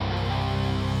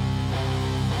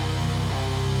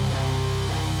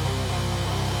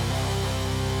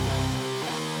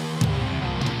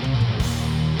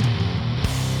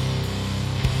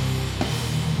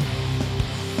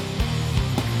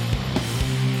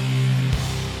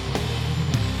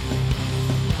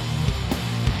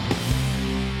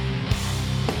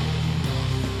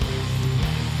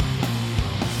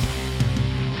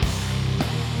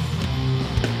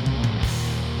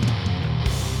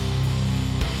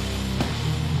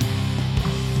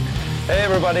Hey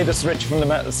everybody, this is Rich from the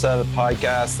Metal Cell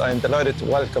podcast. I'm delighted to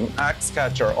welcome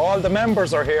Axecatcher. All the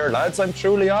members are here, lads. I'm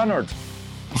truly honoured.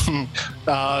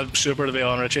 Super to be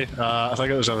on, Richie. I think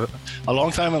it was a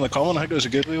long time in the coming. I think it was a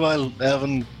good wee while.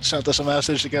 Evan sent us a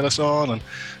message to get us on, and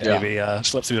maybe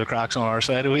slipped through the cracks on our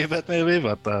side a wee bit, maybe.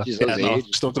 But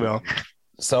stoked to be on.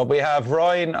 So we have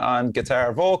Ryan on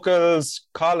guitar vocals,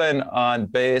 Colin on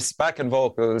bass, backing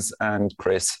vocals, and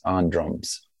Chris on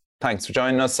drums. Thanks for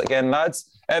joining us again, lads.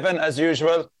 Evan, as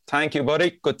usual, thank you,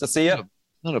 buddy. Good to see you.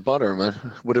 Not a bother,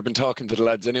 man. Would have been talking to the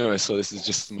lads anyway, so this is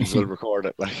just might as well record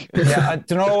it. Yeah,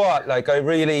 do you know what? I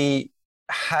really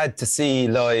had to see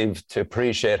live to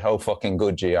appreciate how fucking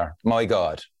good you are. My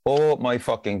God. Oh, my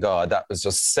fucking God. That was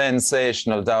just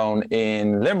sensational down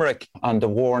in Limerick on the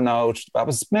Worn Out.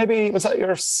 Was that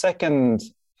your second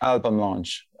album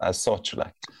launch as such?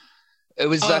 It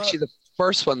was actually the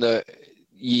first one that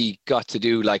you got to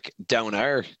do down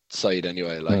our side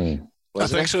anyway. I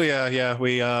think so. Yeah.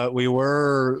 We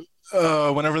were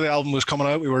whenever the album was coming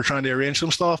out, we were trying to arrange some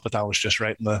stuff, but that was just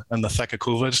right in the thick of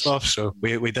COVID stuff. So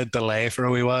we did delay for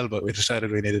a wee while, but we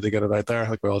decided we needed to get it out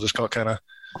there. We all just got kind of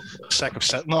sick of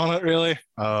sitting on it, really.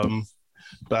 And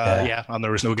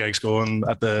there was no gigs going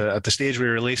at the stage we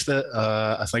released it.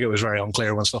 I think it was very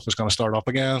unclear when stuff was going to start up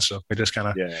again, so we just kind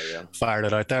of fired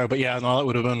it out there. But yeah, no, it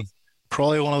would have been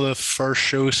probably one of the first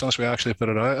shows since we actually put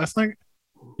it out, I think.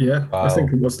 Yeah, wow. I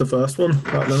think it was the first one,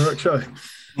 that Limerick show.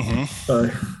 Mm-hmm. So,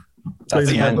 that's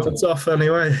the end. It's off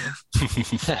anyway.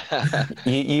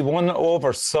 you won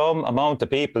over some amount of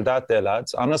people that day,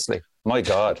 lads. Honestly, my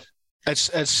God.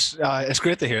 It's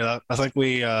great to hear that. I think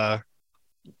we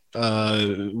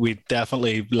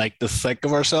definitely like to think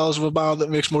of ourselves as a band that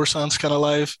makes more sense kind of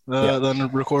live than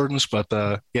recordings. But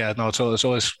it's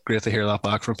always great to hear that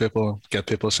back from people and get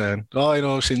people saying,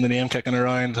 I've seen the name kicking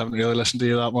around, haven't really listened to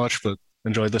you that much, but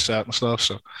enjoyed the set and stuff.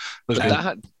 So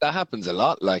that happens a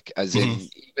lot.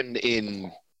 Even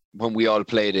in when we all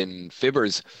played in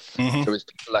Fibbers, there was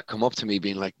people that come up to me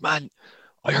being like, "Man,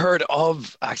 I heard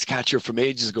of Axecatcher from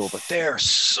ages ago, but they're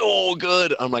so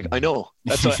good." I'm like, I know.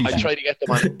 That's why I try to get them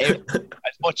on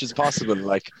as much as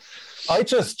possible. I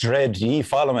just dread ye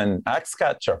following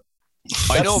Axecatcher.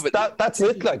 I know, but that's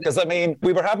it. Because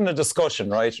we were having a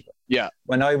discussion, right? Yeah.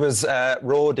 When I was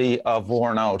roadie of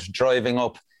Worn Out, driving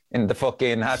up in the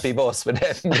fucking happy bus with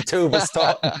Ev and the two of us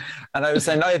talking, and I was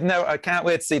saying, I can't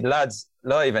wait to see the lads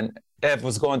live. And Ev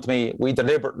was going to me, we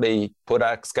deliberately put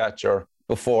Axecatcher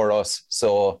before us,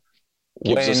 so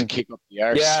gives us a kick up the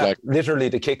arse. Yeah, literally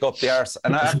to kick up the arse.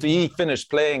 And after he finished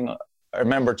playing, I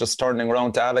remember just turning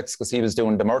around to Alex because he was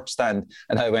doing the merch stand,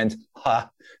 and I went, "Ha,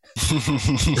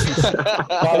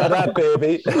 follow that,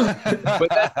 baby."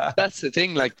 But that's the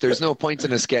thing. There's no point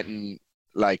in us getting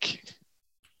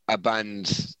a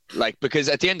band because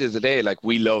at the end of the day,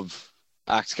 we love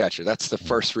Axecatcher. That's the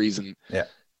first reason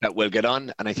that we'll get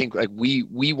on, and I think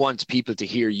we want people to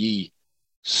hear ye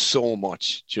so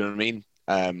much. Do you know what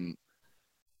I mean?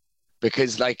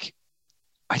 Because I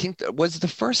think that was the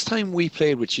first time we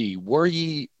played with ye.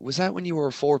 Was that when you were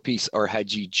a 4-piece, or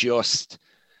had you just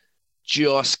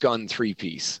gone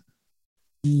 3-piece?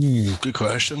 Good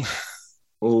question.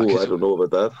 Oh, I don't know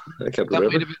about that. I can't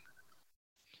remember.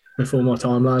 Before my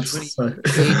time, lads.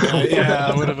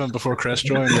 It would have been before Chris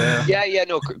joined.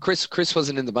 No, Chris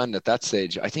wasn't in the band at that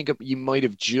stage. I think you might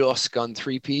have just gone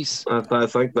 3-piece. I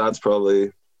think that's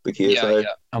probably the case. Yeah.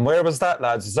 And where was that,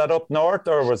 lads? Was that up north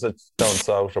or was it down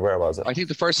south, or where was it? I think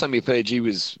the first time we played G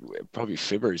was probably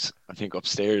Fibbers. I think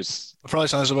upstairs. Probably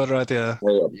sounds about right. Yeah.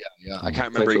 I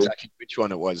can't remember exactly which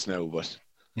one it was now, but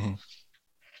I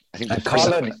think the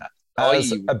first Colin,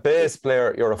 as a bass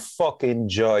player, you're a fucking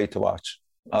joy to watch.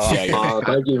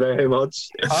 Thank you very much.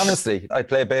 Honestly, I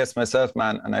play bass myself,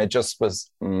 man, and I just was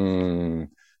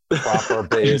proper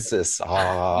basis.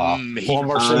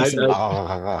 Homer Simpson.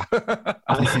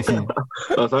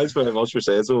 Thanks very much for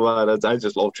saying so, man. I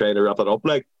just love trying to wrap it up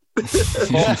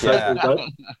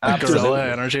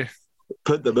Gorilla energy.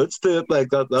 Put the boots to it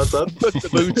that's it. Put the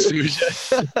boots to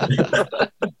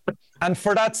it. And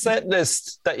for that set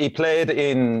list that you played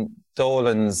in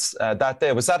Dolan's that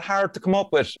day, was that hard to come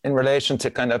up with in relation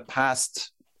to kind of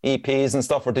past EPs and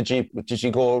stuff, or did you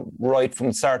go right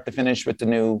from start to finish with the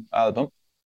new album?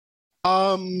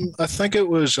 I think it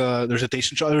was there's a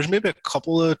decent shot. There was maybe a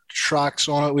couple of tracks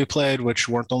on it we played which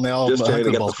weren't on the album. Just trying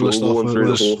to get the flow going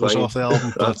through the whole was thing. Off the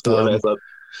album. But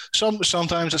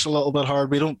sometimes it's a little bit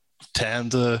hard. We don't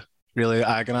tend to really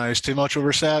agonize too much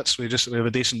over sets. We have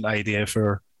a decent idea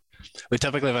for. We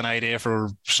typically have an idea for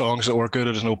songs that work good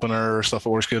as an opener or stuff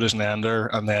that works good as an ender,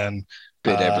 and then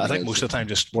I think most of the time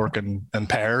just work in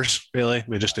pairs, really.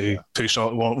 We just do two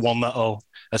songs, one that'll,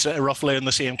 it's roughly in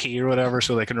the same key or whatever,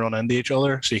 so they can run into each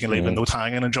other, so you can leave the notes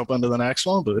hanging and jump into the next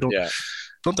one, but we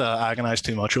don't agonize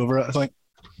too much over it, I think.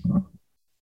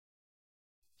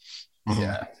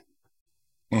 Yeah.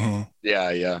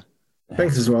 Yeah. I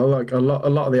think as well, like a lot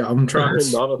of the album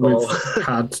tracks we've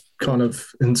had kind of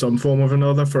in some form or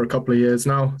another for a couple of years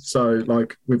now. So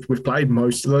like we've played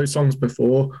most of those songs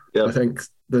before. Yep. I think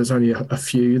there's only a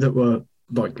few that were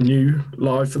like new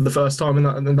live for the first time in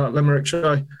that Limerick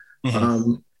show.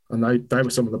 And they were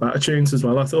some of the better tunes as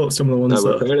well. I thought some of the ones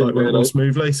that like went more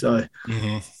smoothly. So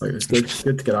like, it's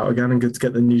good to get out again and good to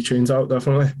get the new tunes out,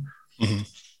 definitely.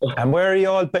 And where are you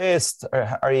all based?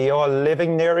 Are you all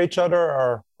living near each other,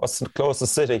 or what's the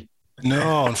closest city?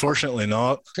 No, unfortunately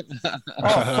not. Oh,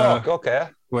 fuck, okay.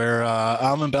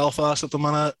 I'm in Belfast at the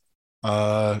minute.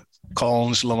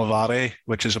 Colin's Limavady,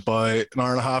 which is about an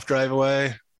hour and a half drive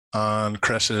away, and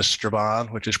Chris is Strabane,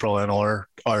 which is probably another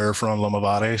hour from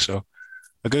Limavady. So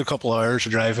a good couple of hours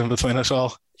of driving between us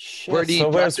all. Shit.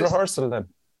 Where's rehearsal then?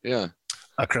 Yeah.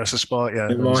 At Chris's spot, yeah.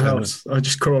 In my house. I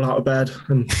just crawl out of bed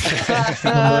and that's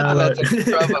a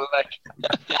trouble,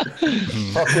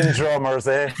 fucking drummers,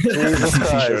 eh? Jesus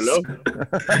Christ.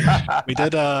 We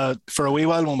did for a wee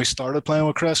while when we started playing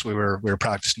with Chris, we were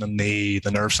practicing in the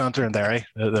Nerve Centre in Derry,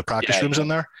 the practice rooms in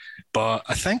there. But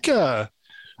I think I'm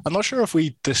not sure if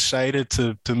we decided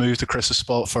to move to Chris's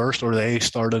spot first, or they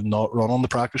started not running the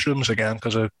practice rooms again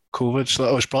because of COVID. So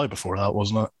that was probably before that,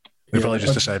 wasn't it? We probably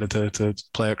just decided to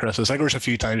play at Chris's. I think there was a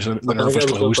few times when the Nerve was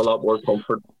closed. Just a lot more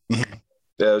comfort. Yeah,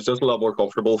 it was just a lot more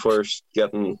comfortable for us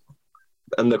getting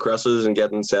in the Chris's and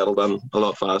getting settled in a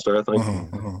lot faster, I think.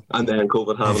 And then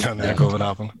COVID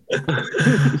happened.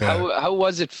 How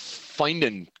was it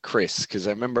finding Chris? Because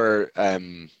I remember,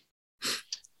 I'm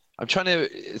trying to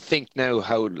think now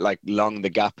how like long the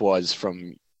gap was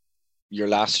from your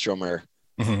last drummer.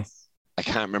 I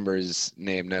can't remember his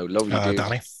name now. Lovely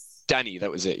dude. Danny, that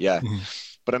was it, yeah.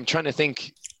 But I'm trying to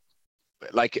think,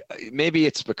 like, maybe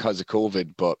it's because of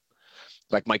COVID, but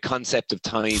like my concept of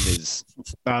time is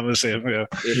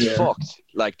it's fucked.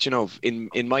 Like, you know,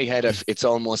 in my head, it's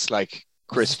almost like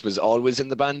Chris was always in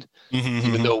the band,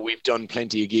 even though we've done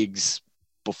plenty of gigs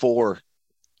before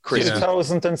Chris.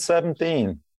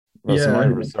 2017 was my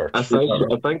research. I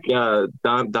think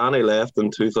Danny left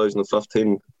in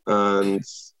 2015 and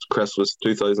Chris was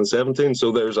 2017,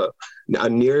 so there's a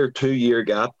near 2-year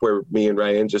gap where me and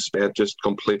Ryan just spent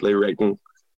completely writing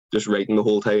the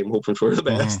whole time, hoping for the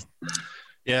best.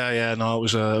 No,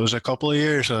 it was a couple of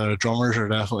years. Drummers are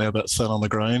definitely a bit thin on the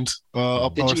ground.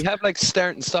 Did you have like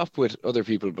start and stop with other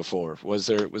people before? Was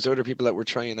there other people that were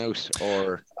trying out,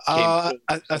 or? I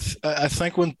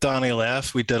think when Danny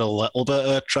left, we did a little bit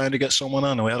of trying to get someone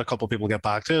in, and we had a couple of people get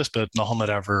back to us, but nothing that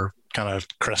ever kind of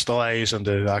crystallized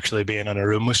into actually being in a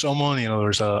room with someone. You know,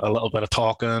 there's a little bit of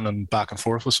talking and back and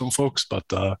forth with some folks, but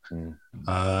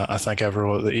I think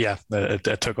everyone,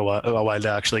 it took a while to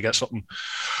actually get something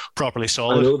properly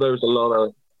solid. I know there's a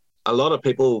lot of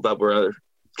people that were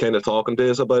kind of talking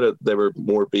to us about it. They were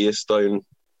more based down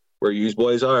where you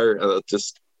boys are, and it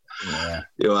just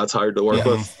you know, that's hard to work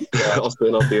with. Us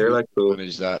being up here, like, so.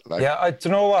 I don't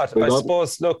know what. I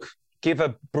suppose, look, give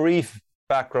a brief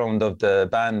background of the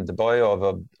band, the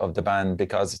bio of the band,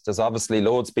 because there's obviously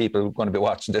loads of people going to be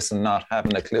watching this and not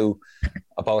having a clue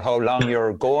about how long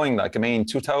you're going. Like, I mean,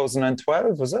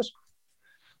 2012, was it?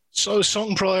 So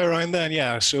something probably around then,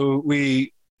 yeah. So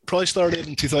we probably started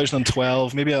in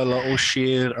 2012, maybe a little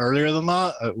shade earlier than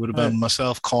that. It would have been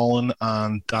myself, Colin,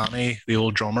 and Danny, the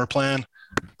old drummer, playing.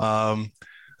 I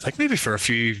think maybe for a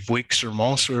few weeks or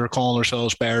months we were calling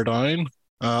ourselves Bear Down,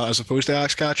 as opposed to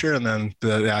Axecatcher, and then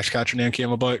the Axecatcher name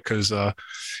came about because we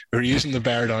were using the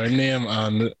Bear Down name,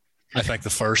 and I think the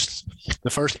first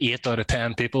 8 out of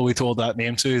 10 people we told that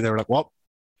name to, they were like, "What?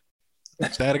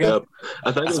 Say it again."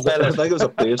 I think it was a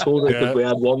placeholder because we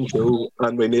had one show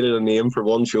and we needed a name for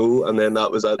one show, and then that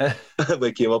was it.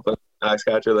 We came up with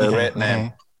Axecatcher then. Great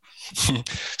name.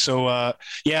 So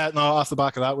off the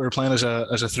back of that, we were playing as a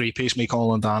 3-piece, me,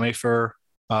 Colin, and Danny. For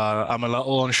I'm a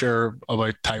little unsure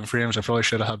about timeframes. I probably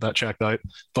should have had that checked out.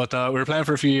 But we were playing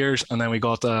for a few years, and then we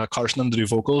got Carson in to do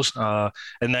vocals.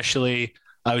 Initially,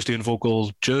 I was doing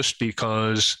vocals just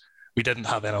because we didn't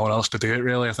have anyone else to do it,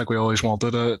 really. I think we always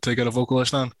wanted to get a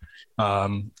vocalist in.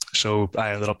 So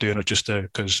I ended up doing it just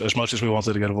because as much as we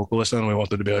wanted to get a vocalist in, we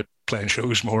wanted to be out playing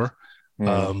shows more.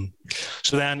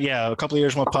 So then, a couple of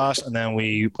years went past, and then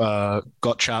we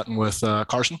got chatting with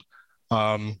Carson,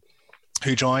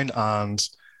 who joined, and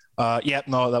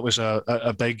that was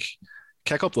a big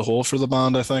kick up the hole for the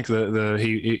band. I think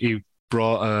he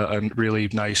brought a really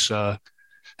nice.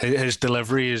 His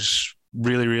delivery is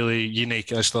really, really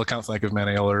unique. I still can't think of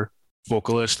many other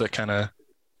vocalists that kind of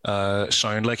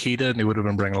sound like he did, and he would have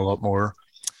been bringing a lot more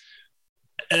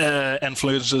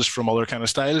influences from other kind of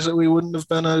styles that we wouldn't have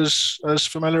been as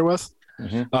familiar with.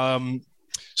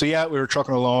 So yeah, we were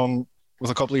trucking along with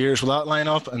a couple of years with that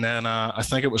lineup, and then I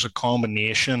think it was a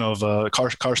combination of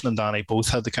Carson and Danny both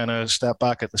had to kind of step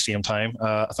back at the same time.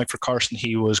 I think for Carson,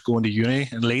 he was going to uni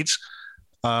in Leeds,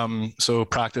 so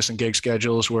practice and gig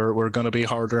schedules were going to be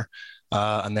harder,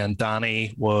 and then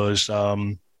Danny was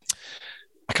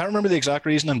I can't remember the exact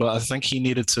reasoning, but I think he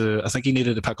needed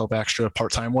to pick up extra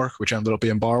part-time work, which ended up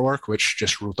being bar work, which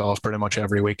just wrote off pretty much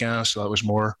every weekend. So that was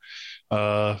more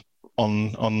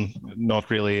not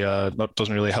really that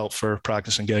doesn't really help for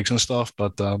practicing gigs and stuff.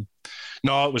 But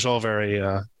no, it was all very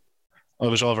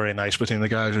nice between the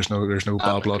guys. There's no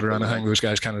bad blood or anything. Those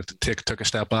guys kind of took a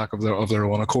step back of their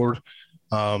own accord.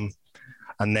 And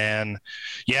then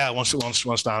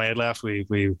once Danny had left,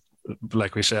 we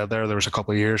like we said there was a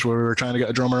couple of years where we were trying to get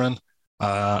a drummer in,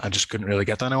 and just couldn't really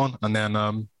get anyone. And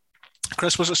then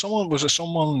Chris, was it someone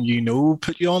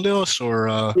put you onto us,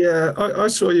 or? Yeah, I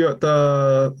saw you at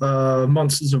the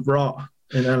Monsters of Rot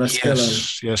in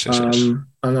Enniskillen. Yes. And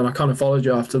then I kind of followed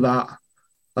you after that.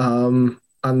 And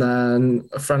then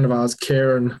a friend of ours,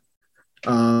 Kieran,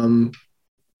 who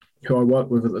I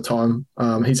worked with at the time,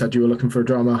 he said you were looking for a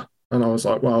drummer. And I was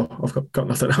like, well, I've got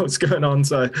nothing else going on,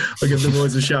 so I'll give the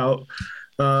boys a shout.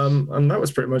 And that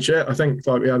was pretty much it. I think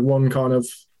like we had one kind of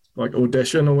like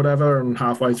audition or whatever, and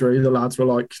halfway through the lads were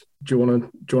like, do you want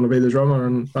to be the drummer?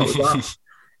 And that was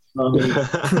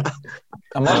that.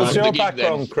 And what was your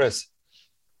background, Chris?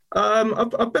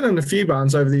 I've been in a few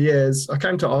bands over the years. I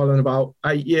came to Ireland about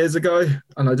 8 years ago,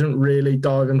 and I didn't really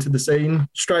dive into the scene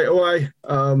straight away.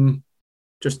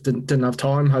 Just didn't have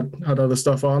time, had other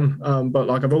stuff on. But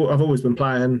like I've always been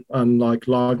playing, and like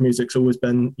live music's always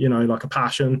been, like a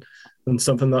passion and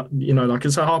something that, like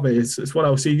it's a hobby. It's what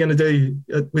else are you going to do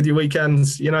with your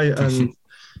weekends, And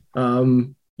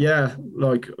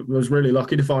like I was really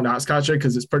lucky to find Axecatcher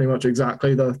because it's pretty much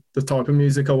exactly the type of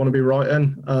music I want to be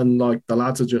writing. And like the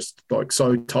lads are just like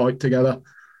so tight together.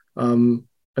 And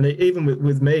even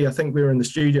with me, I think we were in the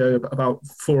studio about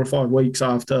 4 or 5 weeks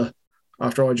after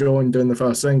I joined doing the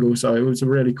first single. So it was a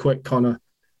really quick kind of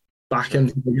back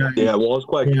into the game. Yeah, it was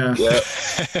quick. Yeah.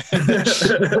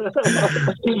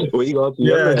 We got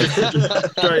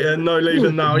just straight in, no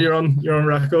leaving now. You're on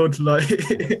record. Like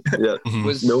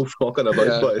no fucking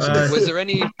about. Was there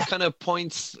any kind of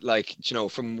points like,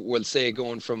 from, we'll say,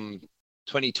 going from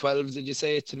 2012, did you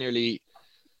say, to nearly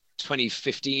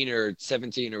 2015 or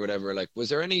 17 or whatever? Like, was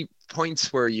there any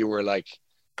points where you were like,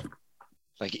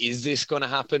 is this going to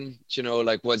happen?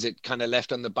 Like, was it kind of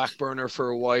left on the back burner for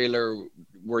a while, or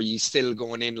were you still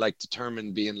going in like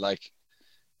determined, being like,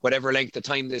 whatever length of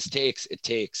time this takes, it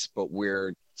takes, but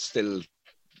we're still,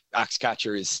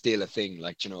 Axecatcher is still a thing.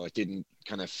 Like, it didn't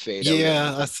kind of fade out.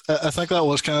 Yeah, I think that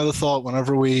was kind of the thought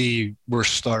whenever we were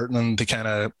starting to kind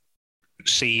of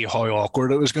see how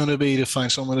awkward it was going to be to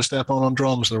find someone to step on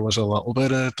drums. There was a little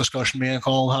bit of discussion me and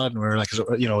Colin had, and we were like, is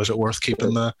it worth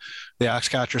keeping the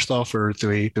Axecatcher stuff, or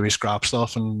do we scrap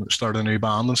stuff and start a new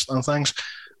band and things?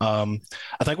 I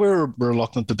think we were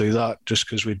reluctant to do that just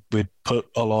because we'd put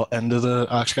a lot into the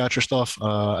Axecatcher stuff.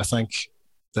 I think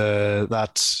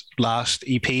that last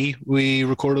EP we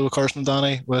recorded with Carson and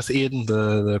Danny with Aiden,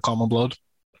 the Common Blood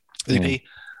EP.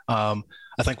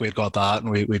 I think we'd got that, and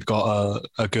we'd got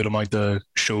a good amount of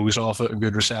shows off it and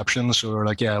good reception. So we're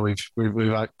like, yeah, we've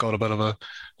got a bit of a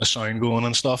sound going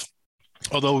and stuff.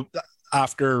 Although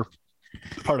after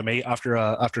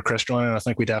Chris joining, I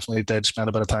think we definitely did spend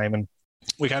a bit of time, and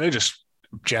we kind of just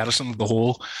jettisoned the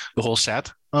whole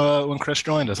set when Chris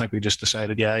joined. I think we just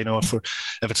decided, if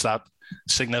it's that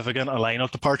significant a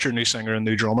lineup departure, new singer and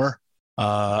new drummer,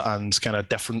 and kind of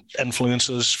different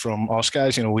influences from us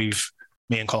guys,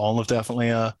 me and Colin have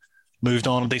definitely moved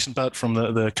on a decent bit from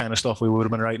the kind of stuff we would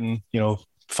have been writing,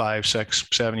 5, 6,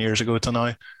 7 years ago to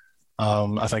now.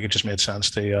 I think it just made sense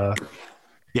to,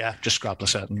 just scrap the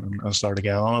set and start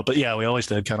again on it. But yeah, we always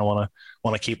did kind of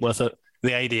want to keep with it.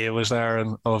 The idea was there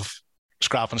of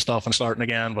scrapping stuff and starting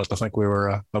again, but I think we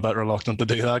were a bit reluctant to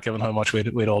do that, given how much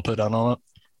we'd all put in on it.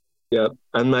 Yeah,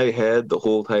 in my head the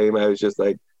whole time I was just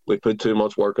like, we put too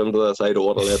much work into this. I don't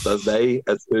want to let this die.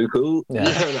 It's too cool. Yeah.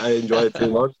 And I enjoy it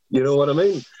too much. You know what I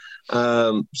mean?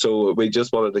 So we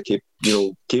just wanted to keep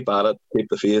at it, keep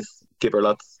the faith, keep our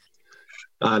nuts.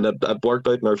 And it worked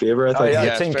out in our favour, I think.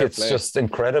 I think it's just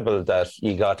incredible that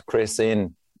you got Chris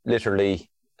in literally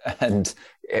And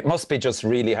it must be just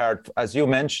really hard, as you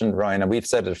mentioned, Ryan, and we've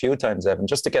said it a few times, Evan,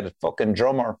 just to get a fucking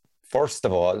drummer, first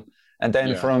of all, and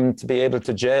then for him to be able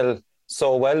to gel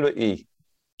so well with you.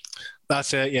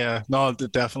 That's it, yeah. No,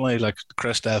 definitely, like,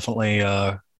 Chris definitely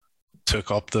took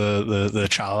up the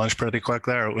challenge pretty quick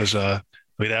there. It was,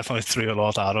 we definitely threw a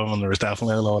lot at him, and there was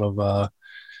definitely a lot of,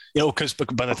 because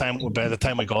by the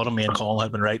time we got him, me and Colin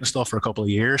had been writing stuff for a couple of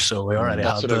years, so we already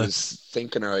That's what I was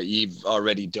thinking. You've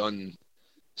already done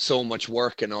so much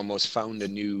work and almost found a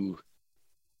new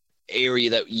area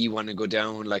that you want to go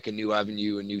down, like a new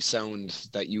avenue, a new sound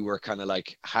that you were kind of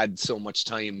like had so much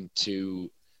time to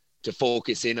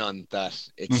focus in on, that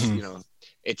it's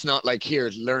it's not like, here,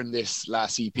 learn this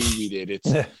last EP we did.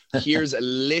 It's here's a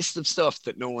list of stuff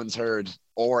that no one's heard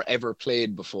or ever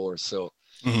played before, so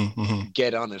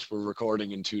get on it. We're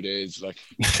recording in 2 days, like.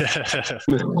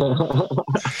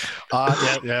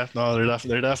 No,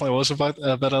 there definitely was a bit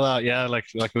of that. Yeah,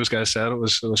 like those guys said, it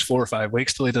was 4 or 5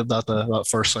 weeks till we did that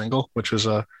first single, which was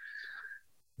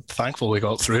thankful we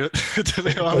got through it. To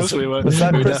be honest, was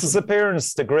that Chris's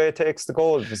appearance? The Grey Takes the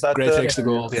Gold. Was that Grey Takes the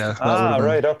Gold? Yeah.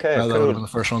 Right. Okay. That would have been the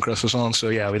first one Chris was on. So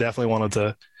yeah, we definitely wanted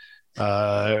to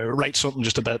write something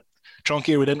just a bit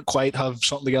chunkier. We didn't quite have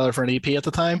something together for an EP at the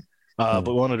time. But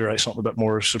we wanted to write something a bit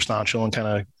more substantial and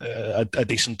kind of a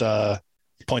decent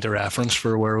point of reference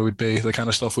for where we'd be, the kind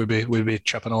of stuff we'd be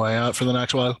chipping away at for the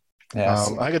next while.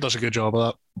 Yes. I think it does a good job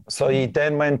of that. So you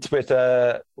then went with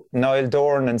Niall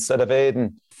Dorn instead of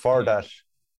Aidan for that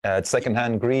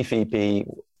Secondhand Grief EP.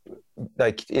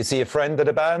 Like, is he a friend of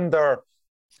the band, or?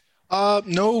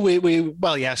 No,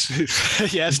 well, yes.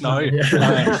 Yes, no. He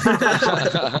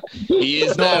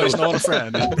is no, he's not a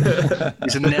friend.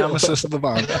 He's a nemesis of the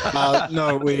band.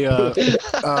 No,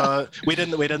 we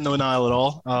didn't know Niall at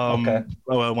all.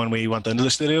 When we went into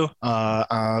the studio,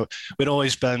 we'd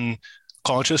always been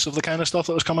conscious of the kind of stuff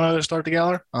that was coming out of Start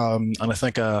Together. And I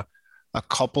think a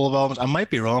couple of albums, I might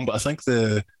be wrong, but I think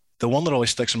the one that always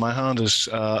sticks in my hand is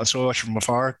I Saw Watch From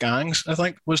Afar, Gangs, I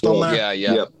think, was done there.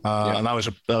 Yeah. And that was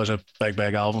a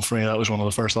big album for me. That was one of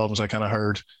the first albums I kind of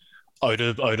heard out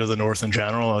of the North in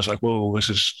general. I was like, whoa, this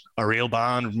is a real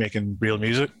band making real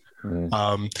music.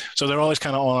 So they're always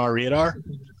kind of on our radar.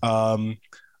 I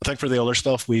think for the other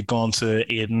stuff, we'd gone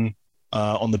to Aidan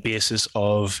on the basis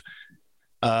of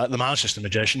the man's just a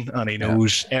magician, and he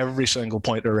knows every single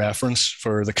point of reference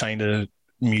for the kind of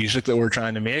music that we're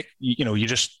trying to make. You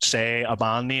just say a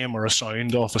band name or a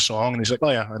sound off a song, and he's like, oh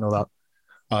yeah, I know that.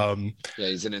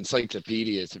 He's an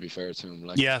encyclopedia, to be fair to him.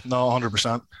 Like,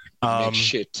 100%. Makes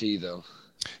shit tea though.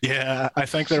 Yeah, I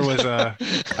think there was a.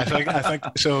 I think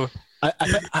so.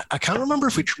 I can't remember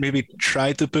if we maybe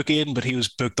tried to book Aidan, but he was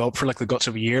booked up for like the guts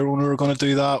of a year when we were going to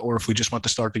do that, or if we just want to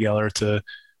start together to.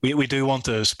 We do want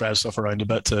to spread stuff around a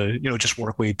bit to just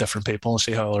work with different people and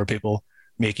see how other people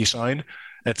make you sound.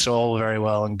 It's all very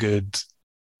well and good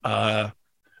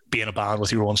being a band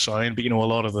with your own sound, but a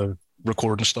lot of the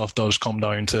recording stuff does come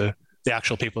down to the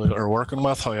actual people that are working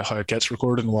with, how it gets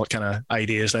recorded and what kind of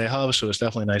ideas they have. So it's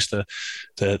definitely nice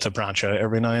to branch out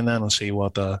every now and then and see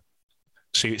what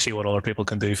see what other people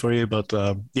can do for you. But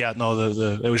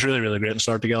it was really, really great to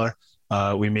start together.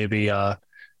 We maybe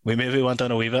went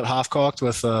down a wee bit half-cocked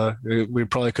with we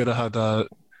probably could have had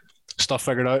stuff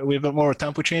figured out a wee bit more,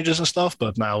 tempo changes and stuff,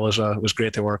 but Niall was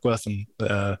great to work with, and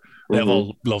they have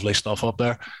all lovely stuff up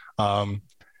there.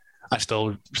 I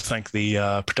still think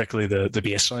particularly the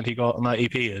bass sound he got on that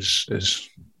EP is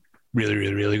really,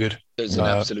 really, really good. There's an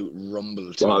absolute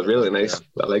rumble to it. Really nice.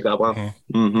 I like that one.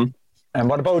 And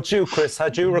what about you, Chris?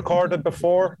 Had you recorded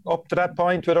before up to that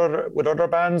point with other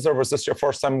bands, or was this your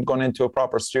first time going into a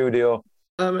proper studio?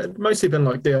 It mostly been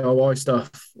like DIY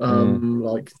stuff.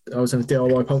 Like I was in a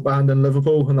DIY punk band in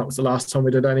Liverpool, and that was the last time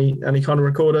we did any kind of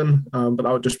recording. But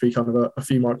that would just be kind of a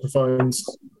few microphones,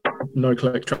 no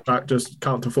click track, just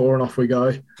count to 4 and off we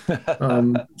go.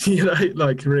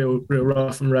 Like real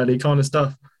rough and ready kind of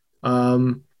stuff.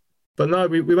 But no,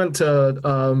 we went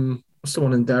to what's the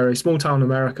one in Derry, Small Town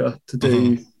America, to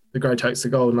do the Grey Takes the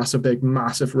Gold, and that's a big,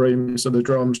 massive room, so the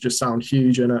drums just sound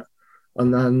huge in it.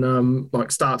 And then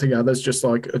like Start Together is just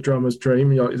like a drummer's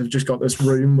dream. They've just got this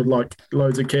room with like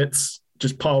loads of kits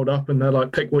just piled up, and they're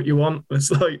like, pick what you want. It's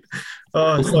like,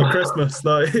 it's like Christmas.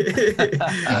 Like,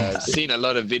 I've seen a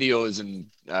lot of videos and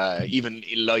even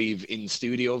live in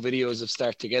studio videos of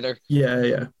Start Together.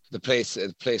 Yeah. The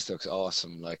place looks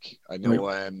awesome. Like I know,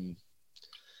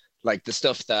 like the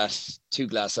stuff that Two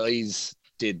Glass Eyes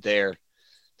did there.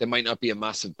 They might not be a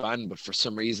massive band, but for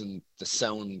some reason the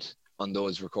sound on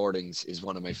those recordings is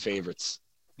one of my favorites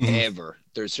ever.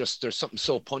 There's something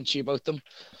so punchy about them.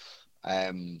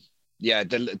 yeah,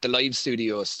 the live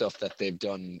studio stuff that they've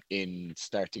done in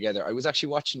Start Together. I was actually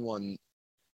watching one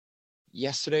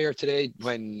yesterday or today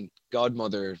when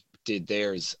Godmother did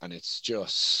theirs, and it's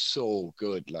just so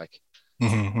good. Like,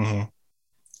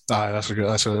 that's a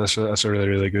really,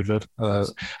 really good vid. I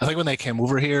think when they came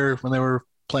over here, when they were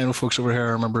playing with folks over here,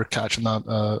 I remember catching that.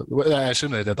 I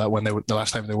assume they did that when the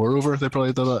last time they were over. They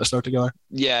probably did that to Start Together.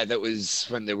 Yeah, that was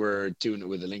when they were doing it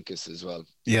with Olympus as well.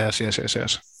 Yes.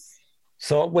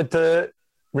 So with the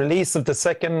release of the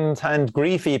second-hand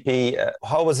Grief EP,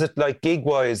 how was it like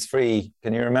gig-wise for you?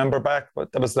 Can you remember back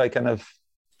what that was like? Kind of,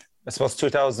 I suppose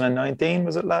 2019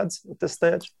 was it, lads? At this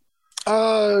stage,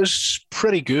 it's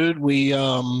pretty good. We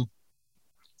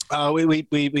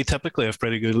typically have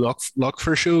pretty good luck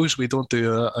for shows. We don't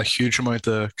do a huge amount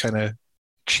of kind of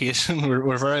chasing.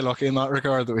 We're very lucky in that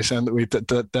regard that we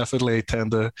definitely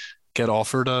tend to get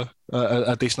offered a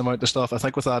decent amount of stuff. I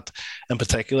think with that in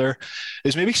particular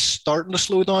is maybe starting to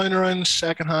slow down around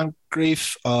secondhand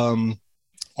Grief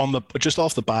just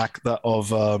off the back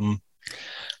of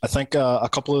I think a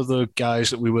couple of the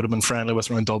guys that we would have been friendly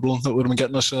with around Dublin that would have been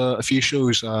getting us a few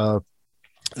shows, the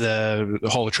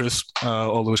Hall of Truth,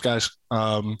 all those guys,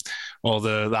 all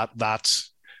that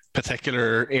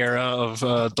particular era of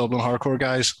Dublin hardcore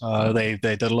guys, they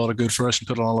did a lot of good for us and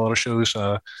put on a lot of shows.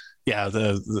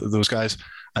 Those guys,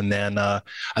 and then I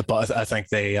think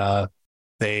the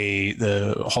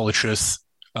Hall of Truth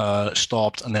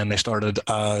stopped, and then they started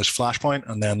as Flashpoint,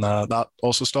 and then that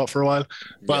also stopped for a while.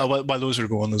 While those were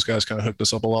going, those guys kind of hooked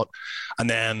us up a lot, and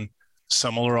then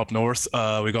similar up north,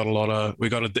 we got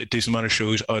a decent amount of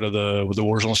shows out of the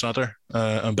Warzone Centre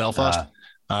in Belfast.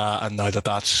 And now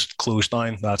that's closed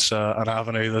down, that's an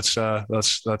avenue that's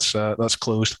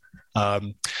closed.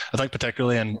 I think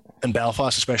particularly in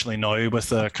Belfast, especially now with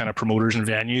the kind of promoters and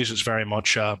venues, it's very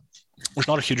much there's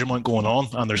not a huge amount going on,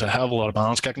 and there's a hell of a lot of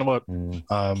bands kicking about.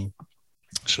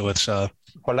 So it's well,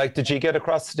 like, did you get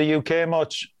across to the UK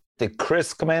much? Did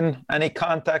Chris come in? Any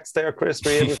contacts there, Chris?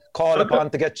 Were you able to call upon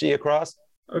to get you across?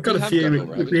 I've got a few.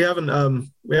 We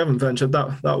haven't ventured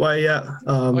that way yet.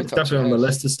 Definitely on the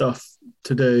list of stuff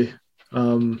to do.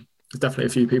 There's definitely a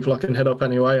few people I can hit up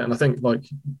anyway, and I think like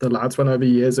the lads went over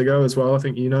years ago as well. I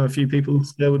think you know a few people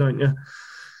still, don't you?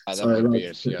 It's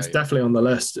definitely on the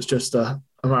list. It's just a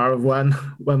matter of when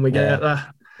we get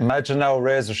there. Imagine now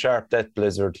Razor Sharp, Death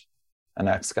Blizzard, and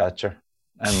Axecatcher,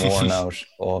 and Worn Out.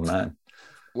 Oh man,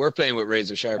 we're playing with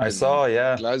Razor Sharp. I saw,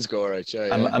 Glasgow, right?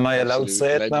 Yeah. Am I allowed to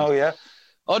say it now? Yeah.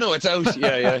 Oh no, it's out.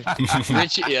 Yeah.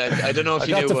 Richie, I don't know if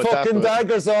you knew about that. I got the fucking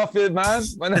daggers off it, man.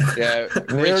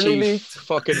 Richie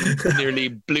fucking nearly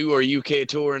blew our UK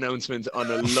tour announcement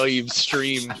on a live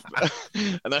stream,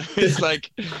 and I was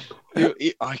like,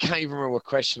 I can't even remember what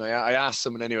question I asked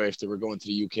someone anyway if they were going to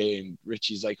the UK, and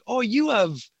Richie's like, "Oh, you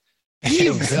have."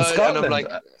 And I'm like,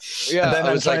 yeah. And then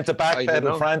I was trying to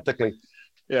backpedal frantically.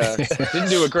 Yeah, didn't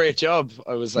do a great job.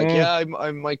 I was like,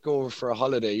 I might go over for a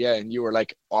holiday. Yeah, and you were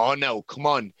like, oh no, come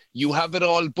on, you have it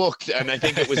all booked. And I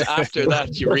think it was after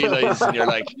that you realized, and you're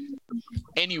like,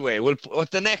 anyway,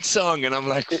 what's the next song? And I'm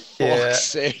like, fuck's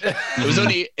sake.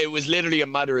 It was literally a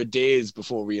matter of days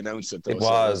before we announced it. Though, it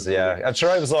was. I'm sure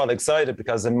I was all excited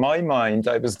because in my mind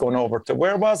I was going over to,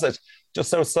 where was it?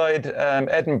 Just outside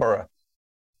Edinburgh.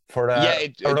 For a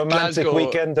romantic Glasgow,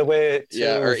 weekend away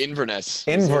to or Inverness.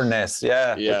 Inverness,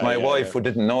 with my wife who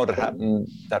didn't know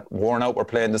that Worn Out were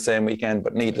playing the same weekend,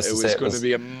 but needless to say, it was going to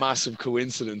be a massive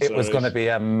coincidence. It was going to be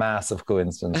a massive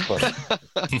coincidence, but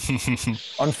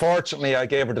unfortunately I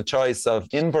gave her the choice of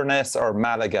Inverness or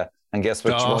Malaga, and guess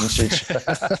which one she chose.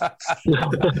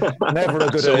 Never a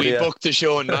good idea. So we booked the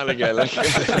show in Malaga.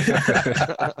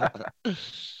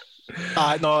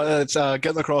 No, it's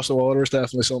getting across the water is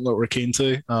definitely something that we're keen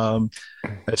to.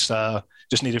 It's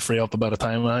just need to free up a bit of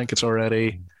time. I think it's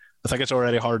already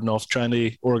hard enough trying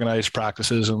to organise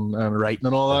practices and writing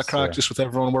and all that crack, just with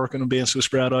everyone working and being so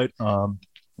spread out.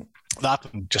 That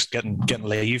and just getting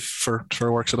leave for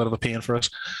work's a bit of a pain for us.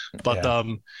 But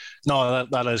no,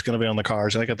 that is going to be on the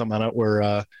cards. I think at the minute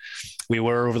we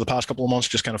were over the past couple of months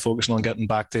just kind of focusing on getting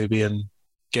back to being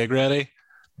gig ready.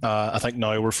 I think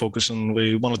now we're focusing.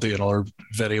 We want to do another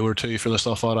video or two for the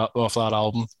stuff off that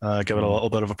album, give it a little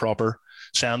bit of a proper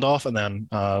send off, and then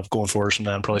going forward from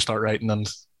then probably start writing and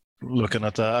looking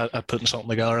at putting something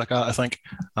together like that. I think.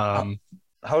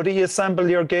 How do you assemble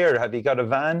your gear? Have you got a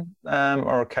van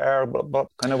or a car? What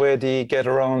kind of way do you get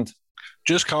around?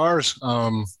 Just cars.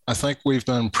 I think we've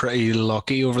been pretty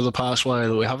lucky over the past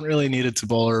while. We haven't really needed to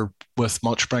bother with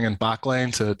much bringing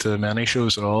backline to many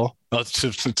shows at all. But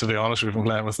to be honest, we've been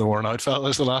playing with the worn out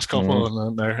fellas the last couple,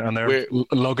 and they're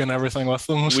lugging everything with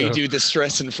them. We do the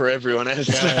stressing for everyone else.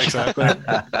 Yeah, exactly.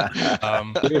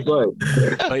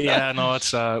 But yeah, no,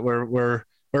 it's we're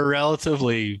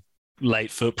relatively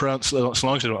light footprints as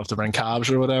long as you don't have to bring cabs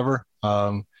or whatever.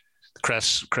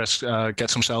 Chris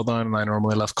gets himself down, and I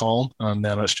normally lift Colin, and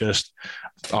then it's just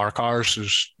our cars.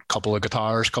 There's a couple of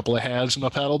guitars, a couple of heads, and a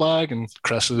pedal bag, and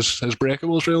Chris is his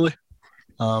breakables really.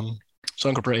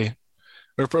 So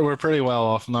we're pretty well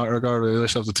off in that regard. We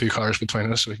just have the 2 cars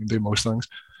between us, so we can do most things.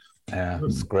 Yeah,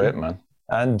 it's great, man.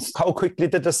 And how quickly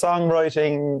did the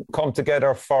songwriting come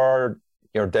together for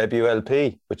your debut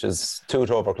LP, which is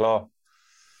Toot Over Claw?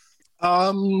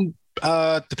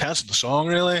 Depends on the song,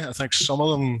 really. I think some of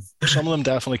them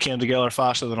definitely came together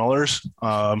faster than others.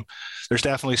 There's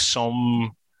definitely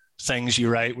some things you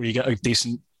write where you get a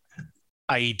decent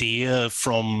idea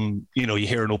from, you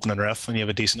hear an opening riff and you have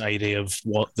a decent idea of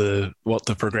what the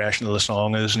progression of the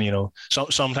song is, and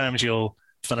sometimes you'll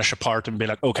finish a part and be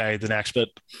like, okay, the next bit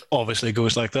obviously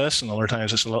goes like this, and other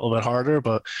times it's a little bit harder.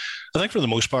 But I think for the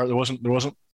most part there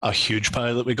wasn't a huge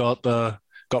pile that we got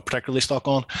particularly stuck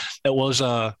on. It was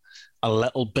a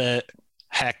little bit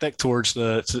hectic towards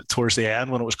the end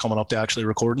when it was coming up to actually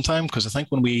recording time, because I think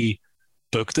when we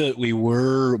booked it,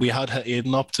 we had hit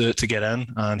Aidan up to get in,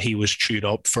 and he was chewed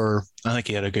up for, I think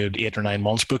he had a good 8 or 9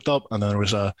 months booked up, and then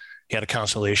he had a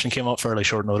cancellation came up fairly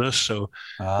short notice, so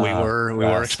we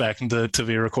were expecting to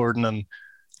be recording, and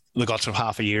we got to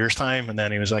half a year's time, and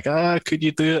then he was like, could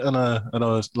you do it in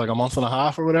a like a month and a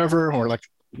half or whatever? And we're like,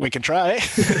 we can try.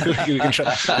 we can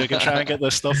try and get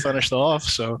this stuff finished off.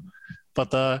 So,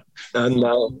 but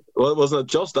wasn't it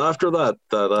just after that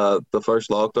the first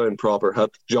lockdown proper hit?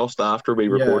 Just after we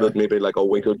recorded, maybe like a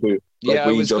week or two.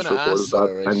 We just recorded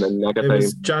that, and then it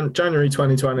was January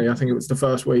 2020. I think it was the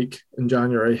first week in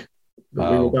January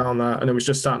that we were down there, and it was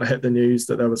just starting to hit the news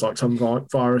that there was like some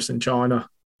virus in China,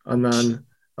 and then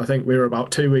I think we were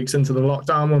about 2 weeks into the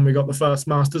lockdown when we got the first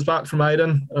masters back from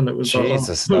Aidan, and it was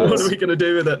Jesus, what are we going to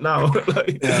do with it now?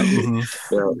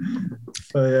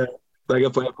 Like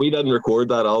if we didn't record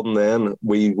that album then,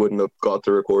 we wouldn't have got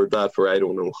to record that for I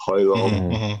don't know how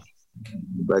long.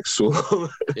 Like so long.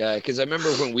 Yeah, because I remember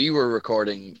when we were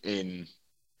recording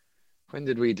when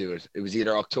did we do it? It was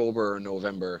either October or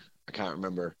November. I can't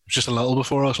remember. Just a little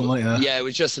before or something like that. Yeah, it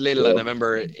was just a little, and I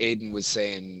remember Aidan was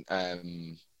saying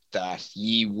that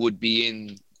ye would be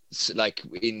in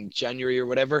January or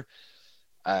whatever,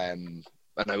 and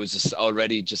I was just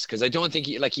already because I don't think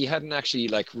he hadn't actually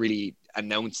really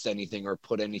announced anything or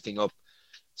put anything up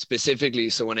specifically.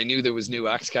 So when I knew there was new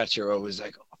Axecatcher, I was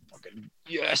like, oh, fucking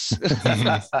yes.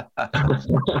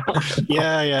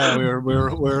 yeah. We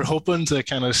were hoping to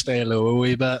kind of stay low a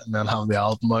wee bit and then have the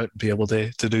album out and be able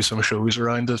to do some shows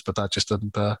around it, but that just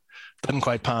didn't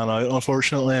quite pan out,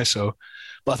 unfortunately. So.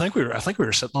 But I think we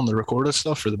were sitting on the recorded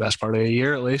stuff for the best part of a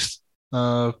year at least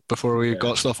before we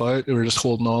got stuff out. We were just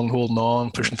holding on,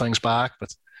 pushing things back.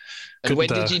 But and when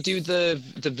did you do the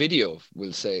video?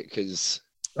 We'll say, because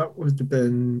that would have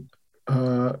been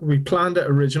we planned it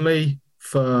originally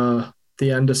for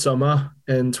the end of summer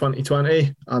in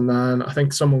 2020, and then I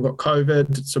think someone got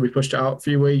COVID, so we pushed it out a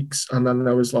few weeks, and then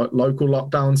there was like local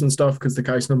lockdowns and stuff because the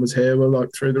case numbers here were like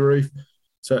through the roof.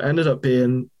 So it ended up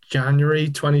being January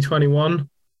 2021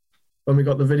 when we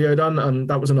got the video done, and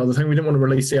that was another thing. We didn't want to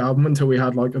release the album until we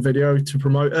had like a video to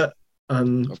promote it,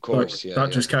 and of course,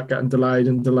 that just kept getting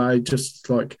delayed. Just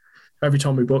like every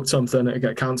time we booked something, it'd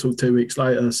get cancelled 2 weeks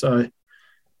later. So,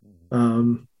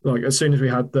 like as soon as we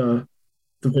had the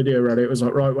video ready, it was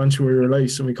like, right, when should we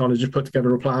release? And we kind of just put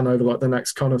together a plan over like the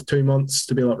next kind of 2 months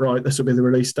to be like, right, this will be the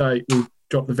release date. We'll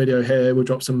drop the video here. We'll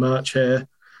drop some merch here.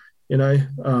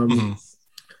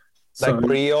 Like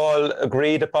we all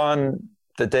agreed upon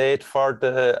the date for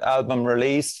the album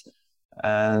release,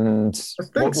 and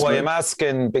why I'm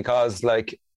asking, because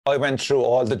like I went through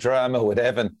all the drama with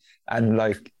Evan, and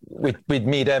like we'd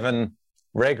meet Evan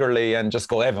regularly and just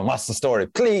go, Evan, what's the story?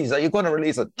 Please, are you going to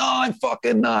release it? No, I'm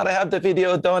fucking not. I have the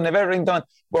video done. I have everything done.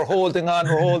 We're holding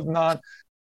on.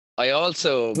 I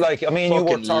also you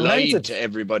were lied to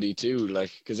everybody too,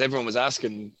 like because everyone was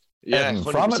asking. Yeah,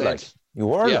 100%. From it, like you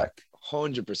were, yeah,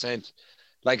 100%.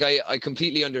 Like I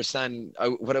completely understand.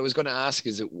 What I was going to ask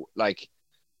is,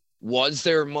 was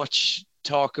there much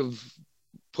talk of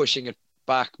pushing it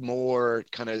back more,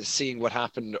 kind of seeing what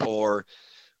happened, or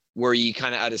were you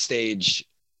kind of at a stage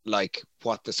like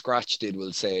what the Scratch did,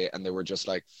 we'll say, and they were just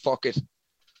like, fuck it,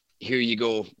 here you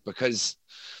go, because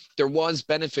there was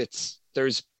benefits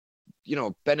there's, you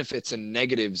know, benefits and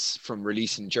negatives from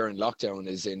releasing during lockdown.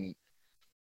 Is in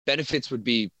benefits would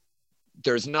be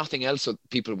there's nothing else that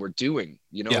people were doing.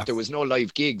 You know, there was no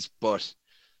live gigs, but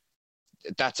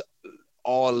that's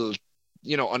all.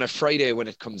 You know, on a Friday when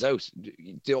it comes out,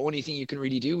 the only thing you can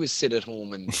really do is sit at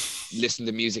home and listen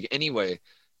to music anyway,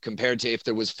 compared to if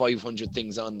there was 500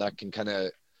 things on that can kind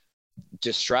of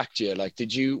distract you. Like,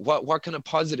 what kind of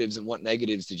positives and what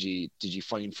negatives did you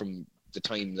find from the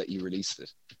time that you released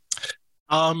it?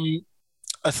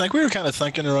 I think we were kind of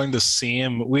thinking around the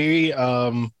same.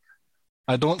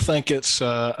 I don't think it's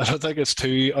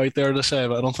too out there to say,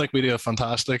 but I don't think we do a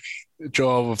fantastic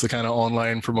job of the kind of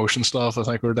online promotion stuff. I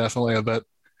think we're definitely a bit.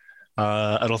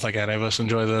 I don't think any of us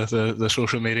enjoy the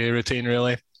social media routine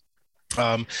really.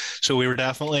 So we were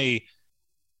definitely.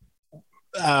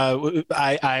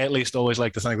 I at least always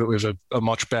like to think that we was a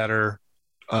much better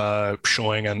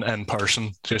showing in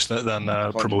person just than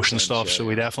promotion stuff. Yeah, so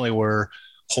we definitely were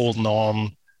holding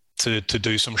on to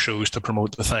do some shows to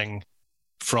promote the thing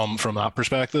from that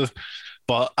perspective.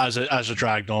 But as it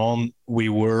dragged on, we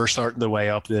were starting to weigh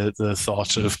up the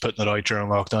thoughts of putting it out during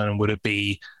lockdown, and would it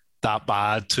be that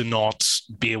bad to not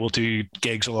be able to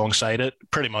gigs alongside it?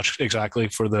 Pretty much exactly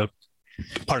for the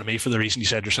reason you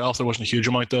said yourself. There wasn't a huge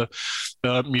amount of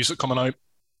music coming out.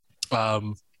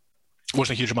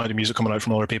 Wasn't a huge amount of music coming out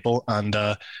from other people, and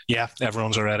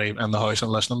everyone's already in the house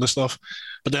and listening to stuff.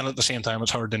 But then at the same time,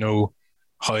 it's hard to know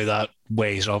how that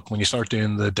weighs up when you start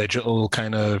doing the digital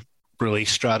kind of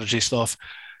release strategy stuff.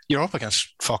 You're up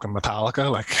against fucking Metallica,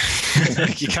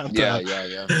 like you can't.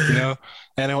 You know,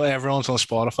 anyway, everyone's on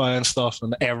Spotify and stuff,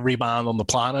 and every band on the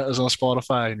planet is on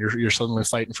Spotify, and you're suddenly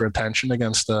fighting for attention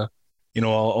against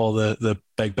all the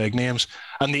big names,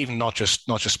 and even not just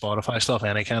Spotify stuff,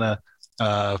 any kind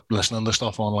of listening to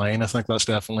stuff online. I think that's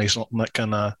definitely something that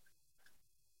can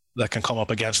come up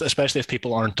against, especially if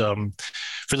people aren't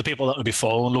for the people that would be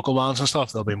following local bands and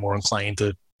stuff, they'll be more inclined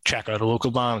to check out a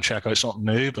local band and check out something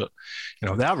new. But you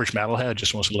know, the average metalhead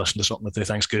just wants to listen to something that they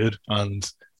think's good, and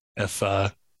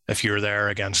if you're there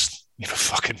against, you know,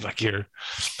 fucking like you're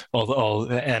all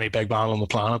any big band on the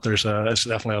planet, it's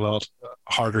definitely a lot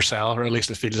harder sell, or at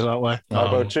least it feels that way. How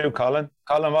about you, Colin?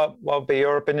 Colin, what would be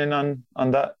your opinion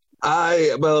on that?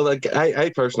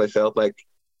 I personally felt like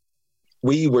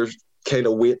we were kind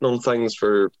of waiting on things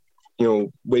for, you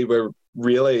know, we were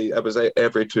really, it was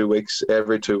every 2 weeks,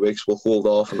 we'll hold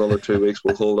off, another 2 weeks,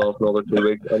 we'll hold off, another 2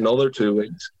 weeks, another 2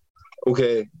 weeks.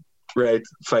 Okay, right,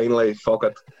 finally, fuck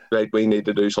it. Right, we need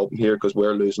to do something here because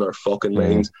we're losing our fucking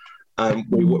minds. And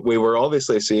we were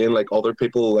obviously seeing, like, other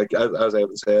people, like, as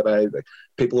Evan said,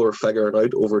 people were figuring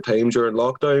out over time during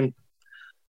lockdown,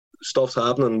 stuff's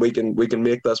happening, we can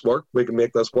make this work,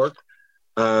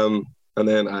 and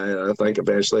then I think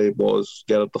eventually it was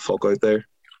get it the fuck out there.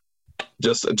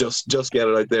 Just get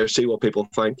it out there, see what people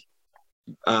think.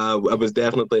 It was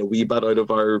definitely a wee bit out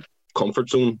of our comfort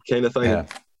zone kind of thing. Yeah.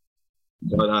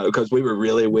 But because we were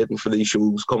really waiting for these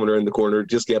shows coming around the corner,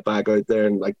 just get back out there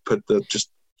and like put the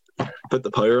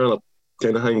power in it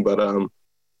kind of thing. But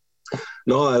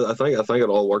no, I think it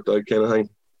all worked out kind of thing.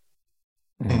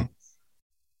 Mm-hmm.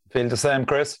 Feel the same,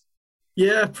 Chris?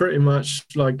 Yeah, pretty much.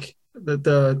 Like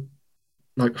the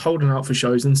like holding out for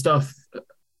shows and stuff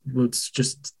was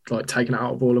just like taken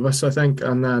out of all of us, I think.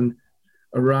 And then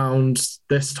around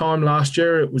this time last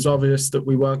year, it was obvious that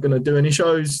we weren't going to do any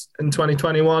shows in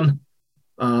 2021.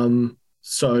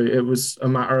 So it was a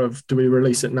matter of, do we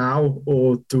release it now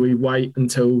or do we wait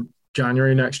until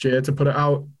January next year to put it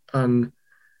out? And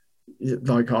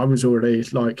like, I was already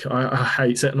like, I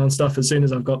hate sitting on stuff. As soon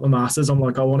as I've got the masters, I'm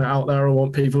like, I want it out there. I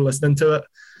want people listening to it.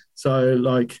 So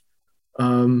like,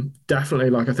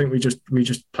 definitely, like, I think we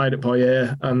just played it by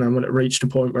ear. And then when it reached a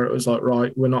point where it was like,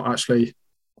 right, we're not actually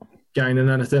gaining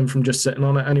anything from just sitting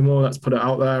on it anymore. Let's put it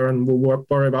out there and we'll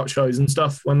worry about shows and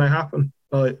stuff when they happen.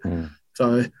 Like,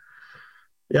 so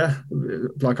yeah,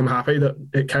 like, I'm happy that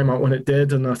it came out when it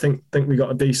did. And I think we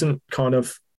got a decent kind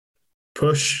of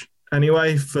push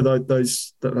anyway for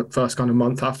the first kind of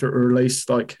month after it was released.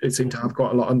 Like, it seemed to have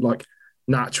quite a lot of like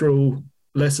natural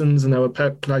listens, and there were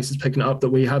places picking it up that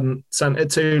we hadn't sent it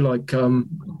to, like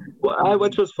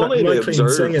which was funny to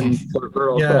observe. Singing. It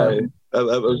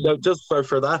was just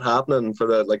for that happening, for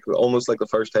the like almost like the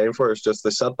first time for us, just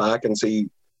to sit back and see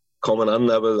coming in.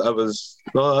 That was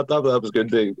good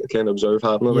to kind of observe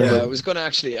happening. Yeah, I was going to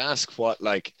actually ask what,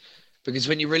 like, because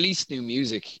when you release new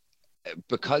music,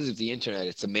 because of the internet,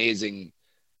 it's amazing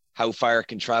how far it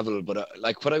can travel. But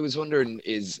like, what I was wondering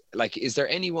is, like, is there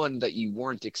anyone that you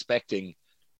weren't expecting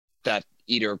that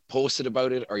either posted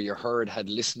about it or you heard had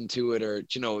listened to it, or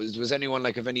was anyone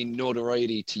like of any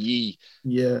notoriety to ye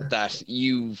that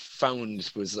you found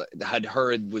had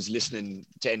heard was listening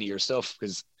to any of your stuff?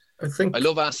 Because I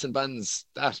love asking bands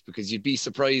that, because you'd be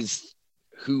surprised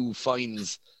who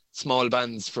finds small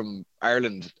bands from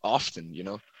Ireland often,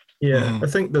 Yeah, I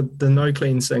think the No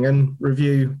Clean Singing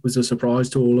review was a surprise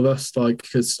to all of us,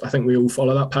 because I think we all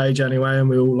follow that page anyway, and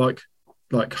we all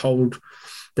like hold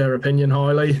their opinion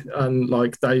highly, and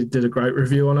they did a great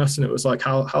review on us, and it was like,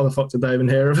 how the fuck did they even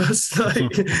hear of us? So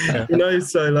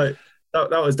that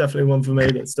was definitely one for me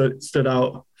that stood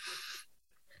out.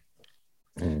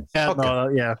 Yeah,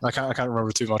 okay. I can't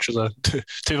remember too much of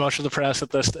the press at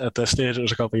this stage. It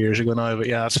was a couple of years ago now, but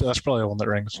yeah, that's probably the one that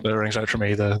rings out for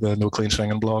me. The No Clean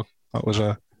Singing blog. That was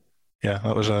a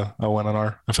win in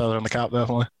a feather in the cap,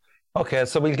 definitely. Okay,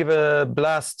 so we'll give a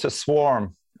blast to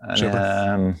Swarm,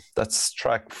 and that's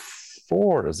track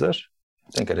 4, is it?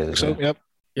 I think it is. So yep.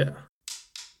 Yeah.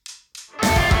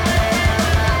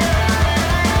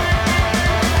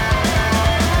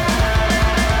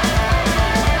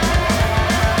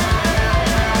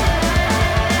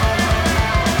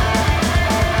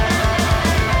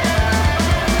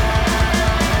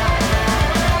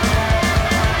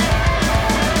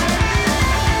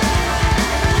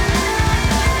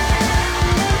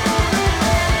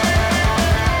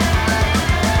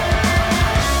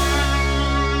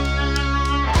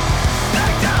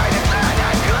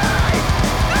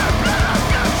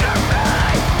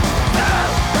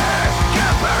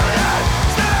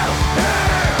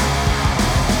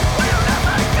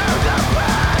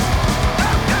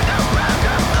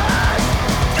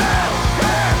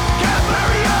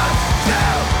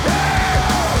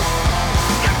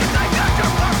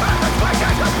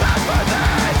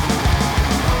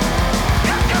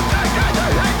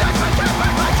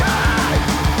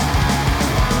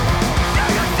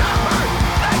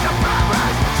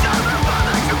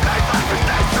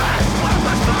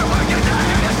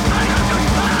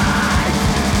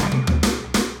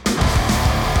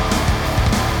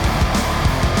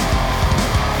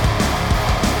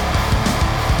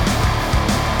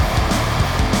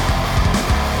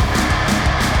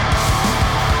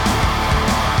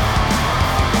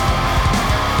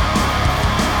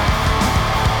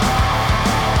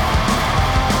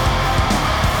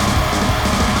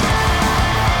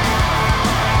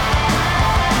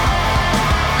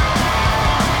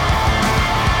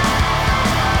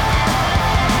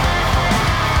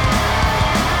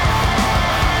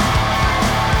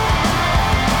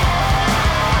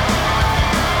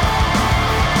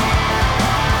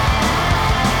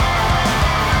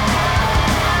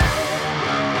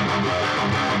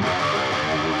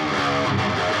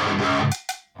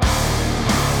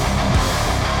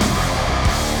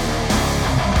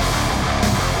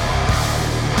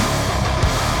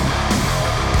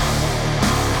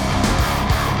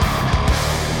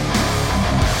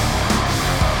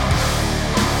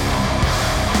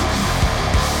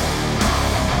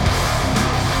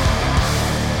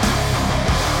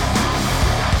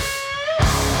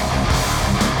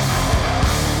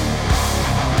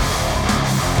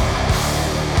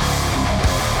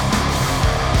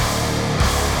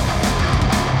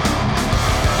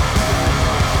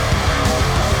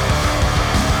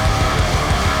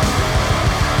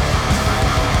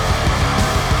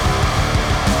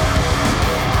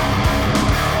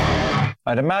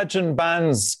 I'd imagine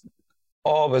bands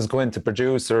always go into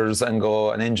producers and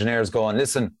engineers going,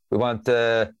 listen, we want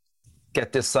to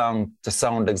get this song to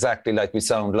sound exactly like we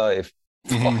sound live.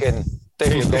 Fucking,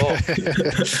 there you go.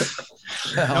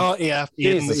 Oh, yeah.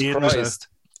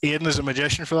 Aidan is a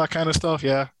magician for that kind of stuff.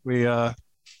 Yeah,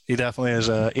 he definitely is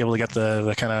able to get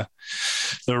the kind of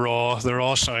the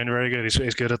raw sound very good.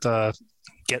 He's good at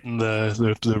getting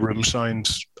the room sound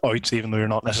out, even though you're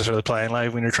not necessarily playing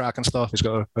live when you're tracking stuff. He's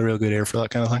got a real good ear for that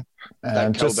kind of thing.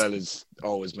 That cowbell is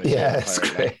always my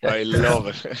favorite. I love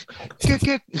it. Have to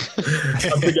get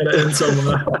it in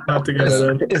somewhere.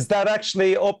 Is that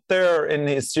actually up there in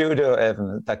his studio,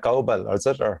 Evan? That cowbell, or is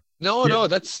it? Or no,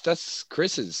 that's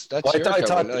Chris's. That's your I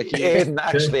thought Aidan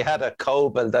actually had a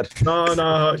cowbell.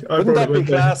 No, wouldn't that be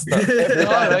class?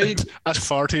 That's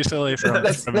far too silly from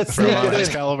his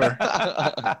caliber.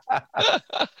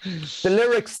 The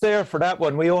lyrics there for that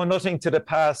one: we owe nothing to the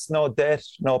past, no debt,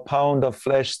 no pound of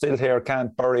flesh. Still here,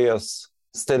 can't bury us.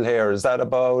 Still here. Is that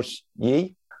about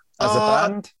ye as a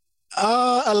band?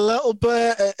 A little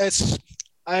bit. It's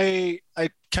I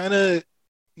kind of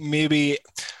maybe.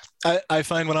 I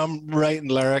find when I'm writing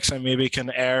lyrics, I maybe can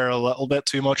err a little bit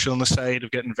too much on the side of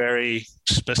getting very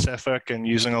specific and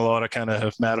using a lot of kind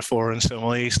of metaphor and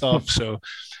simile stuff. So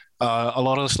A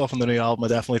lot of the stuff on the new album, I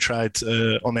definitely tried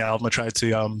to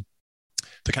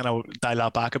kind of dial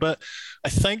that back a bit. I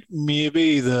think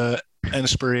maybe the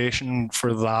inspiration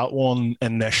for that one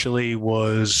initially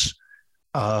was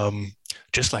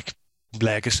just like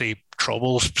legacy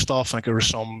Troubles stuff. Like there were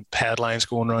some headlines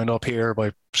going around up here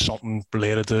about something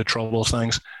related to Troubles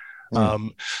things.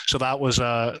 So that was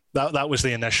that was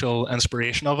the initial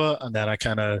inspiration of it, and then I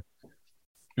kind of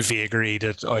vagaried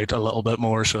it out a little bit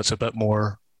more, so it's a bit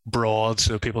more broad,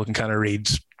 so people can kind of read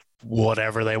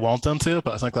whatever they want into it.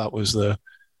 But I think that was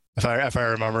if I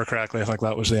remember correctly, I think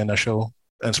that was the initial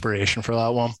inspiration for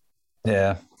that one.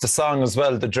 Yeah, the song as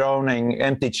well, The Drowning,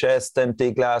 Empty Chest,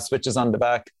 Empty Glass, which is on the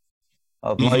back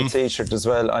of my t-shirt as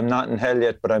well. I'm not in hell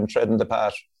yet, but I'm treading the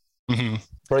path.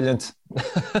 Brilliant.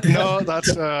 No,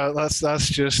 that's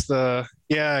just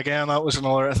again, that was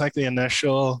another. I think the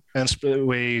initial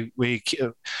we when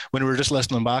we were just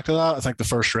listening back to that, I think the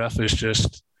first riff is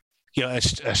just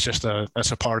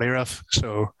it's a party riff.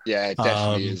 So yeah, it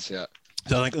definitely is. Yeah.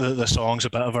 So I think the song's a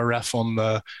bit of a riff on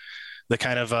the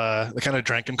kind of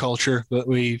drinking culture that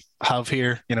we have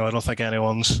here. You know, I don't think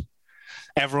everyone's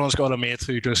got a mate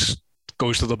who just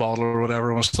goes to the bottle or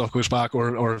whatever when stuff goes back,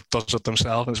 or does it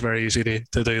themselves. It's very easy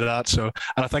to do that. So,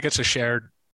 and I think it's a shared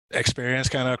experience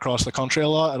kind of across the country a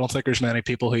lot. I don't think there's many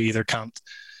people who either can't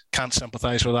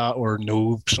sympathize with that or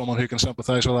know someone who can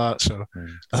sympathize with that. So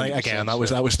I think again that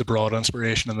was the broad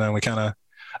inspiration, and then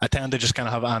I tend to just kind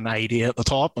of have an idea at the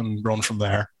top and run from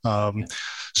there.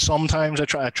 Sometimes I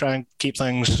try and keep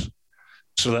things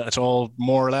so that it's all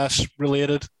more or less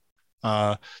related.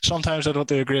 Sometimes I don't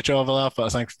do a great job of that, but I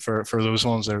think for those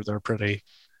ones they're pretty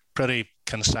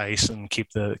concise and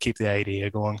keep the idea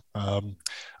going. I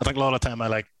think a lot of time I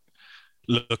like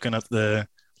looking at the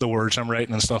words I'm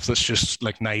writing and stuff that's just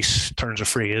like nice turns of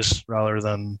phrase rather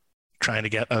than trying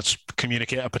to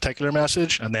communicate a particular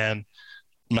message and then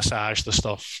massage the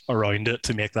stuff around it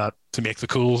to make the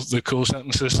cool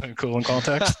sentences and cool in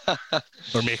context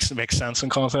or make sense in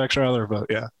context rather. But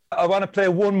yeah, I want to play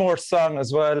one more song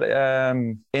as well.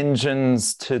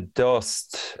 Engines to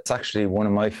Dust. It's actually one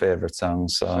of my favorite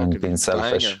songs, so I'm being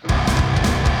selfish.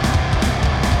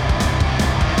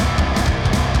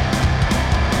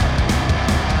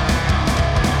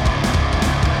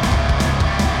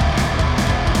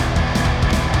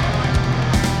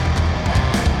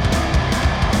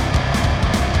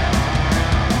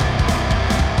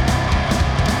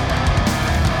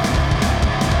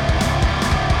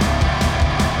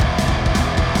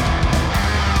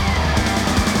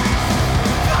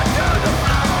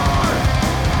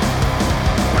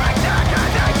 Break down,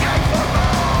 'cause they came for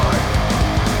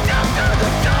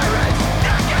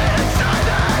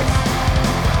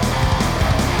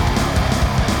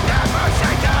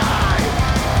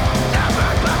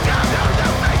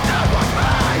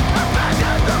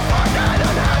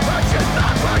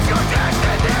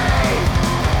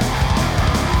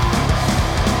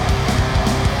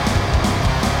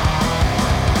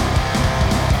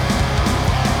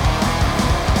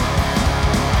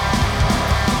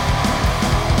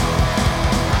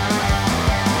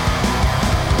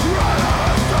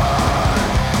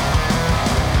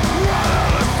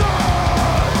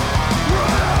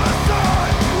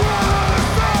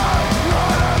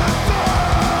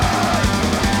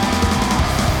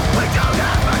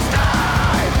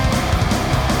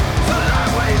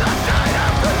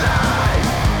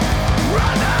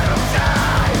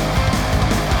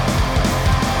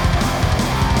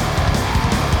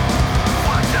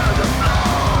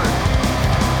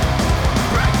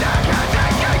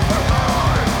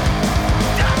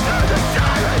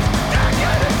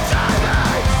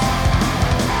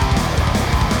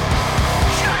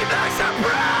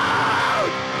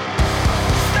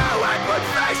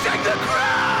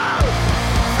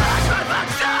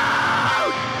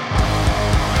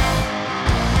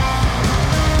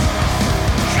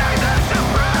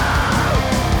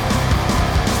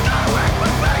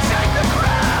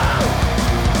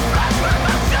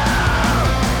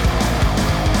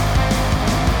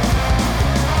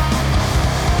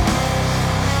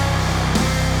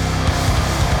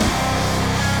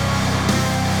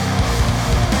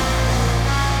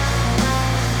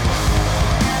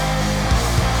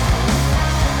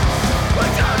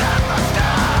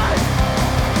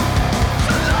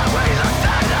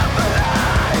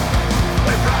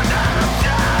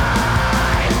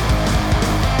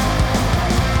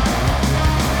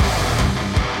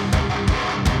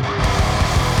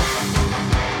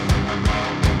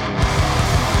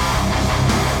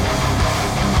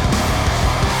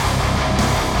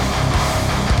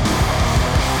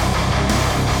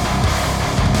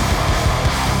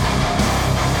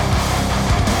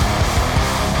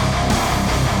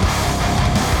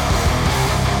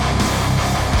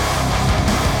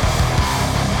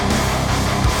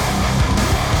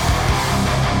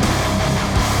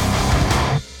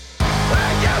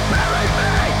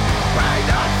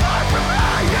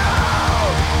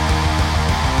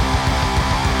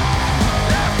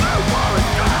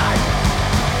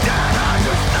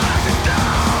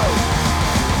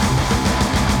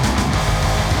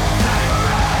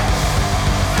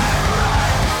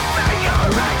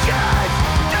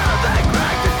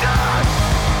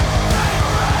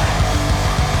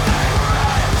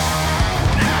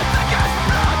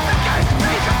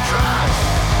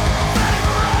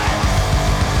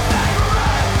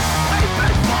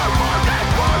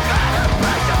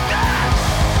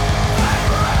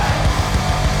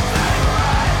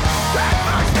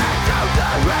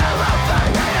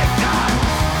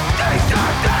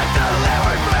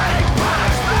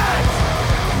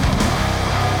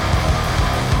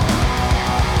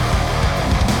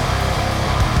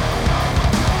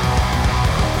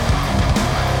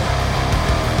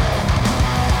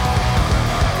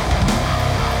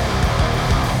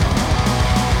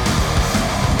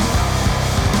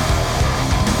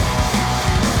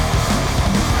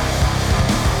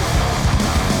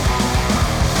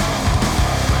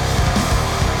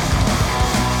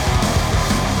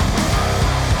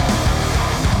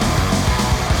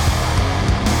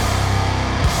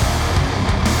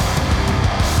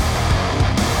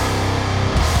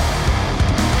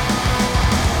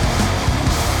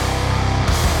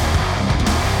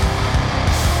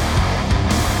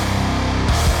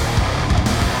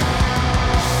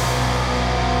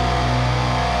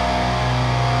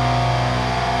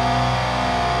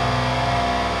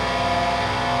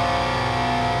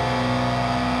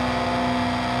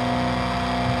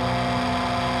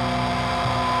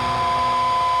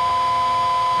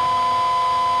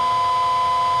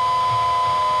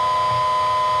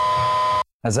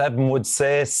As Evan would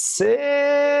say,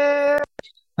 sick.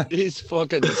 He's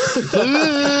fucking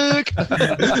sick.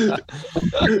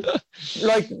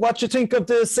 Like, what you think of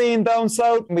the scene down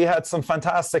south? We had some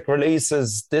fantastic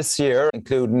releases this year,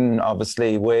 including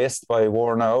obviously Waste by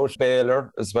Worn Out,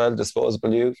 Baylor as well,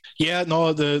 Disposable Youth. Yeah,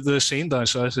 no, the scene down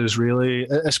south is really,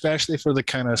 especially for the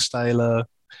kind of style of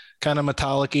kind of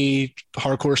metallic-y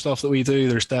hardcore stuff that we do.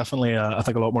 There's definitely, I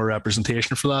think, a lot more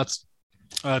representation for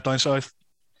that down south.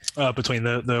 Between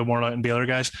the Worn Out and Baylor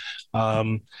guys,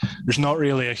 there's not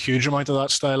really a huge amount of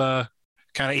that style of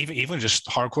kind of even just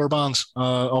hardcore bands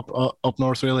up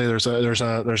north. Really, there's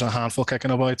a handful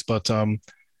kicking about, but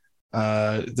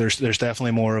there's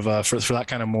definitely more of a for that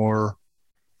kind of more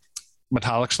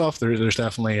metallic stuff. There's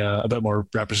definitely a bit more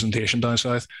representation down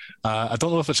south. I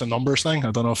don't know if it's a numbers thing. I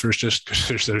don't know if there's just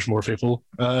there's more people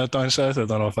down south. I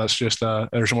don't know if that's just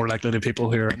there's more likely to be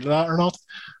people here that or not.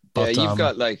 But, yeah, you've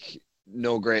got like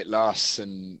No Great Loss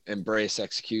and Embrace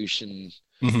Execution.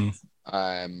 Mm-hmm.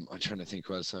 I'm trying to think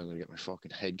what else I'm going to get my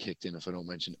fucking head kicked in if I don't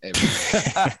mention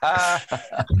everything.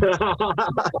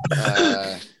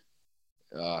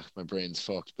 My brain's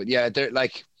fucked. But yeah, they're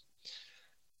like,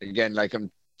 again, like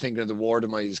I'm thinking of the War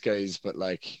Demise guys, but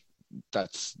like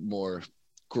that's more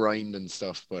grind and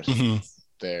stuff. But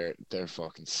they're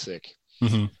fucking sick.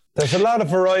 Mm-hmm. There's a lot of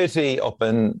variety up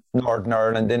in Northern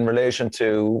Ireland in relation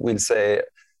to, we'll say,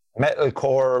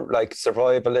 metalcore, like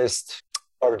Survivalist,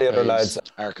 or the other lads.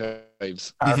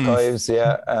 Archives,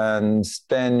 yeah. And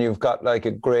then you've got like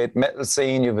a great metal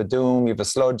scene, you've a doom, you've a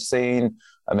sludge scene.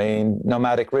 I mean,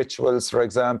 Nomadic Rituals, for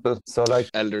example. So like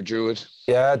Elder Druid.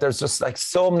 Yeah, there's just like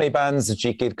so many bands that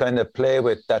you could kind of play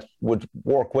with that would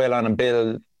work well on a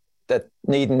bill that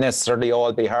needn't necessarily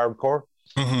all be hardcore.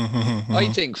 I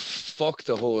think fuck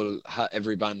the whole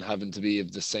every band having to be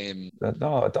of the same.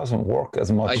 No, it doesn't work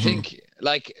as much. I think,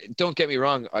 like, don't get me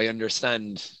wrong, I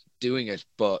understand doing it,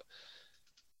 but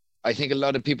I think a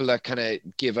lot of people that kind of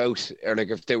give out, or like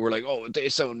if they were like, oh, they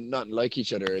sound nothing like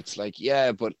each other, it's like,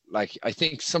 yeah, but like I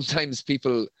think sometimes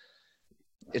people,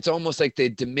 it's almost like they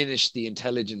diminish the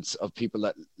intelligence of people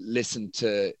that listen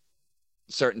to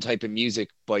certain type of music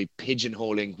by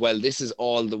pigeonholing, well, this is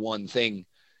all the one thing.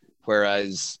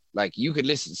 Whereas, like, you could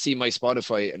see my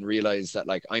Spotify and realize that,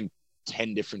 like, I'm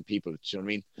 10 different people. Do you know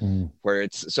what I mean? Where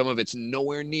some of it's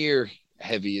nowhere near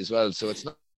heavy as well. So it's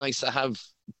nice to have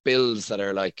bills that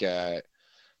are like, they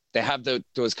have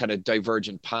those kind of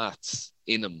divergent paths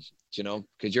in them. You know,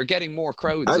 because you're getting more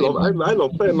crowds. I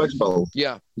love playing mixed bill.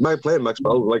 Yeah, playing mixed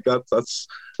bill like that's.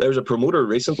 There was a promoter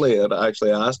recently that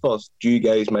actually asked us, "Do you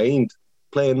guys mind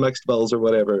playing mixed bills or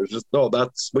whatever?" It's just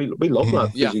we love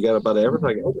that because you get a bit of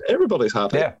everything. Everybody's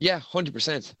happy. Yeah,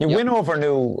 100%. You win over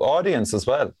new audience as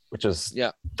well, which is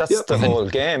that's the whole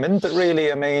game, isn't it?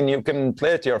 Really, I mean, you can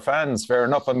play to your fans. Fair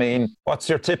enough. I mean, what's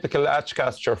your typical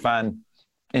Axecatcher fan?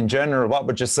 In general, what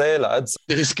would you say, lads?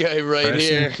 This guy right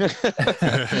here.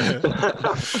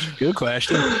 Good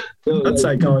question. I'd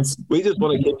say, guys, we just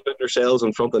want to keep putting ourselves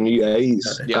in front of new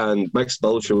eyes, and mixed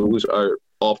bill shows are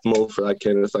optimal for that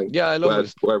kind of thing. Yeah, I love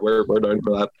it. We're down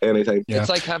for that anytime. Yeah. It's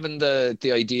like having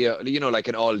the idea, you know, like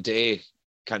an all day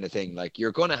kind of thing. Like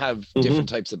you're going to have different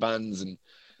types of bands, and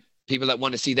people that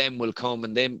want to see them will come,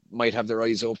 and they might have their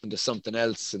eyes open to something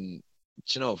else. And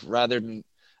you know, rather than,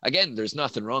 again, there's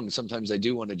nothing wrong. Sometimes I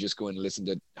do want to just go and listen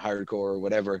to hardcore or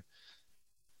whatever.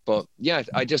 But yeah,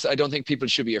 I don't think people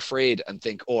should be afraid and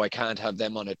think, oh, I can't have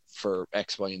them on it for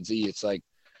X, Y, and Z. It's like,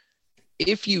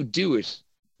 if you do it,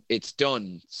 it's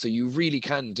done. So you really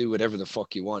can do whatever the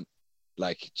fuck you want.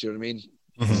 Like, do you know what I mean?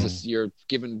 It's just,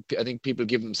 I think people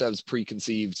give themselves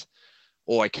preconceived,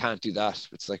 oh, I can't do that.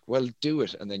 It's like, well, do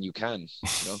it, and then you can,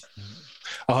 you know?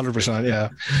 100%, yeah.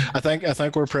 I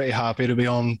think we're pretty happy to be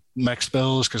on mixed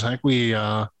bills because I think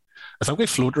we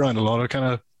float around a lot of kind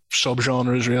of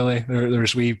subgenres. Really,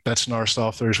 there's wee bits in our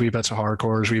stuff. There's wee bits of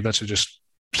hardcore. There's wee bits of just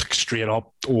straight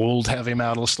up old heavy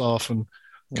metal stuff, and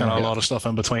kind of a lot of stuff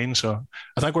in between. So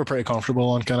I think we're pretty comfortable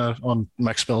on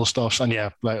mixed bill stuff. And yeah,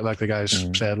 like the guys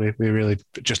said, we really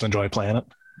just enjoy playing it.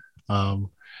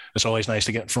 It's always nice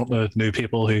to get in front of new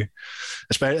people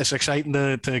it's exciting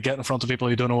to get in front of people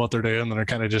who don't know what they're doing and are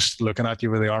kind of just looking at you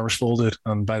with the arms folded.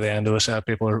 And by the end of the set,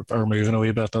 people are moving a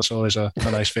wee bit. That's always a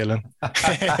nice feeling.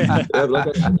 In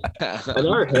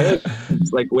our head,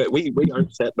 it's like we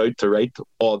aren't setting out to write,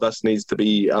 oh, this needs to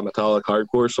be a metallic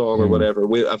hardcore song or whatever.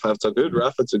 If it's a good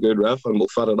riff, it's a good riff, and we'll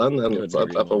fit it in. And if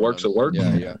it works, it works.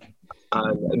 Yeah.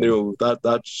 And you know,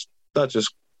 that's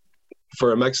just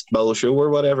for a mixed bill show or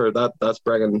whatever, that's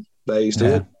bringing the eyes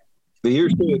to it. the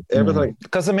years to it, everything.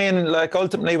 Because I mean, like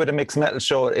ultimately with a mixed metal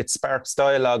show, it sparks because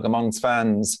I mean, like ultimately with a mixed metal show, it sparks dialogue amongst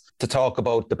fans to talk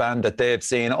about the band that they've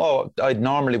seen. Oh, I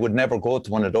normally would never go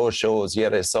to one of those shows,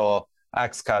 yet I saw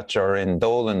Axecatcher in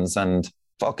Dolan's, and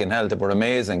fucking hell, they were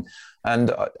amazing.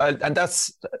 And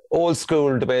that's old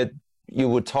school, the way you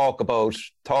would talk about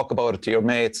it to your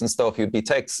mates and stuff. You'd be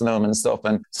texting them and stuff,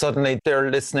 and suddenly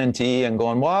they're listening to you and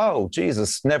going, "Wow,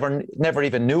 Jesus, never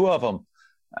even knew of them."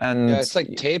 And yeah, it's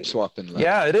like tape swapping. Like.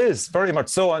 Yeah, it is very much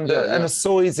so, and it's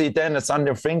so easy. Then it's on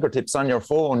your fingertips, on your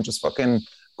phone. Just fucking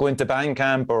go into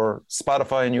Bandcamp or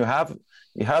Spotify, and you have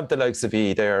the likes of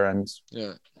E there, and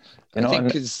I think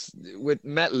because with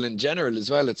metal in general as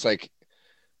well, it's like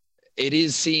it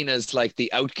is seen as like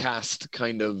the outcast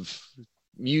kind of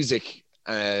music,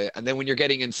 and then when you're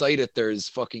getting inside it, there's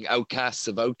fucking outcasts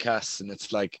of outcasts, and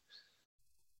it's like,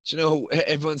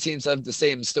 everyone seems to have the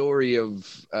same story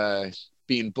of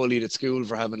being bullied at school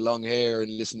for having long hair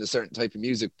and listening to a certain type of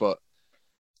music, but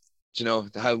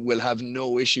will have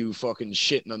no issue fucking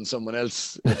shitting on someone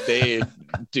else if they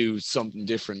do something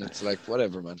different. It's like,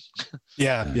 whatever, man.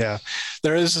 Yeah.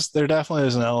 There definitely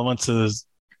is an element to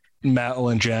metal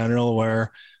in general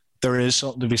where there is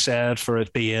something to be said for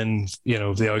it being,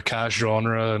 the outcast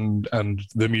genre and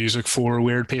the music for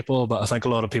weird people. But I think a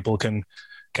lot of people can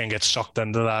get sucked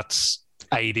into that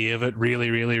idea of it really,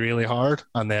 really, really hard.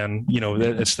 And then,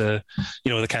 it's the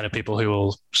kind of people who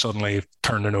will suddenly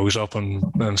turn their nose up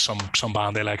and some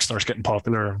band they like starts getting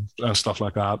popular and stuff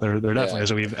like that. There definitely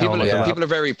is a wee element of that. People are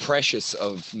very precious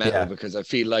of metal because I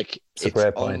feel like it's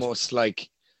almost like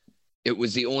it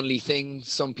was the only thing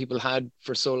some people had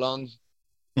for so long.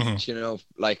 Mm-hmm.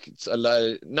 Like it's a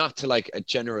lot, not to like a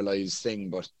generalized thing,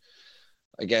 but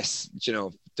I guess,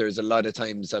 there's a lot of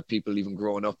times that people even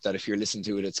growing up that if you're listening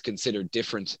to it, it's considered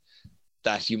different,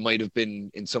 that you might have been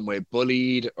in some way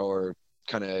bullied or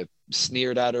kind of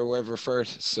sneered at or whatever for it.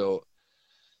 So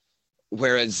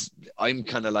whereas I'm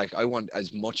kind of like, I want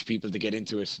as much people to get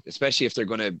into it, especially if they're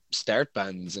going to start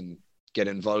bands and get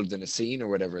involved in a scene or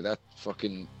whatever, that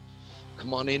fucking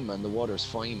come on in, man. The water's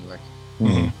fine. Like,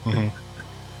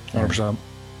 100%.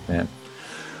 Yeah.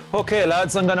 Okay,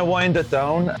 lads, I'm going to wind it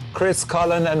down. Chris,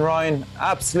 Colin and Ryan,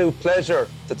 absolute pleasure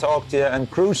to talk to you,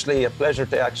 and crucially, a pleasure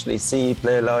to actually see you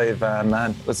play live,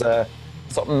 man. It was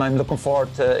something I'm looking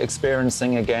forward to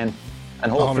experiencing again,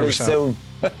 and hopefully 100%. Soon.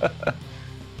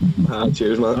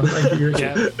 Cheers, man.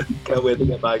 Yeah. Can't wait to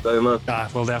get back down, man.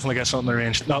 We'll definitely get something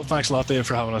arranged. No, thanks a lot, Dave,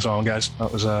 for having us on, guys.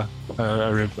 That was a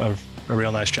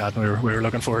real nice chat, and we were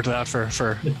looking forward to that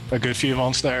for a good few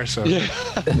months there. So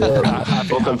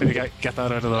happy to get that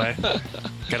out of the way,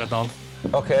 get it done.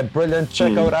 Okay, brilliant.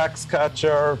 Check out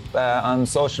Axecatcher on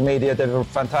social media. They have a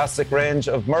fantastic range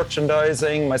of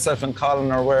merchandising. Myself and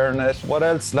Colin are wearing it. What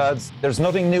else, lads? There's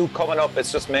nothing new coming up.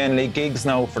 It's just mainly gigs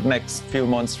now for the next few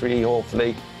months, really,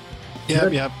 hopefully.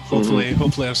 Yeah. Hopefully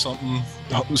have something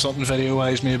video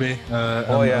wise maybe.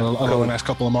 Over the next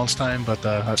couple of months' time. But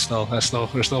we're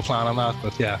still planning that.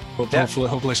 But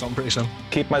hopefully something pretty soon.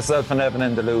 Keep myself and Evan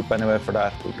in the loop anyway for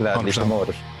that. We'll gladly promote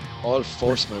it. I'll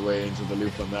force my way into the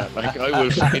loop on that. Like I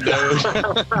will find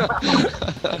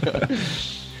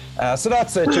out. So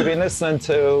that's it. You've been listening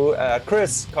to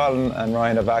Chris, Colin, and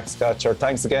Ryan of Axecatcher.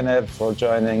 Thanks again, Ev, for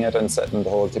joining it and setting the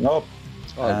whole thing up.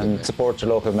 And support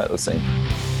your local metal scene.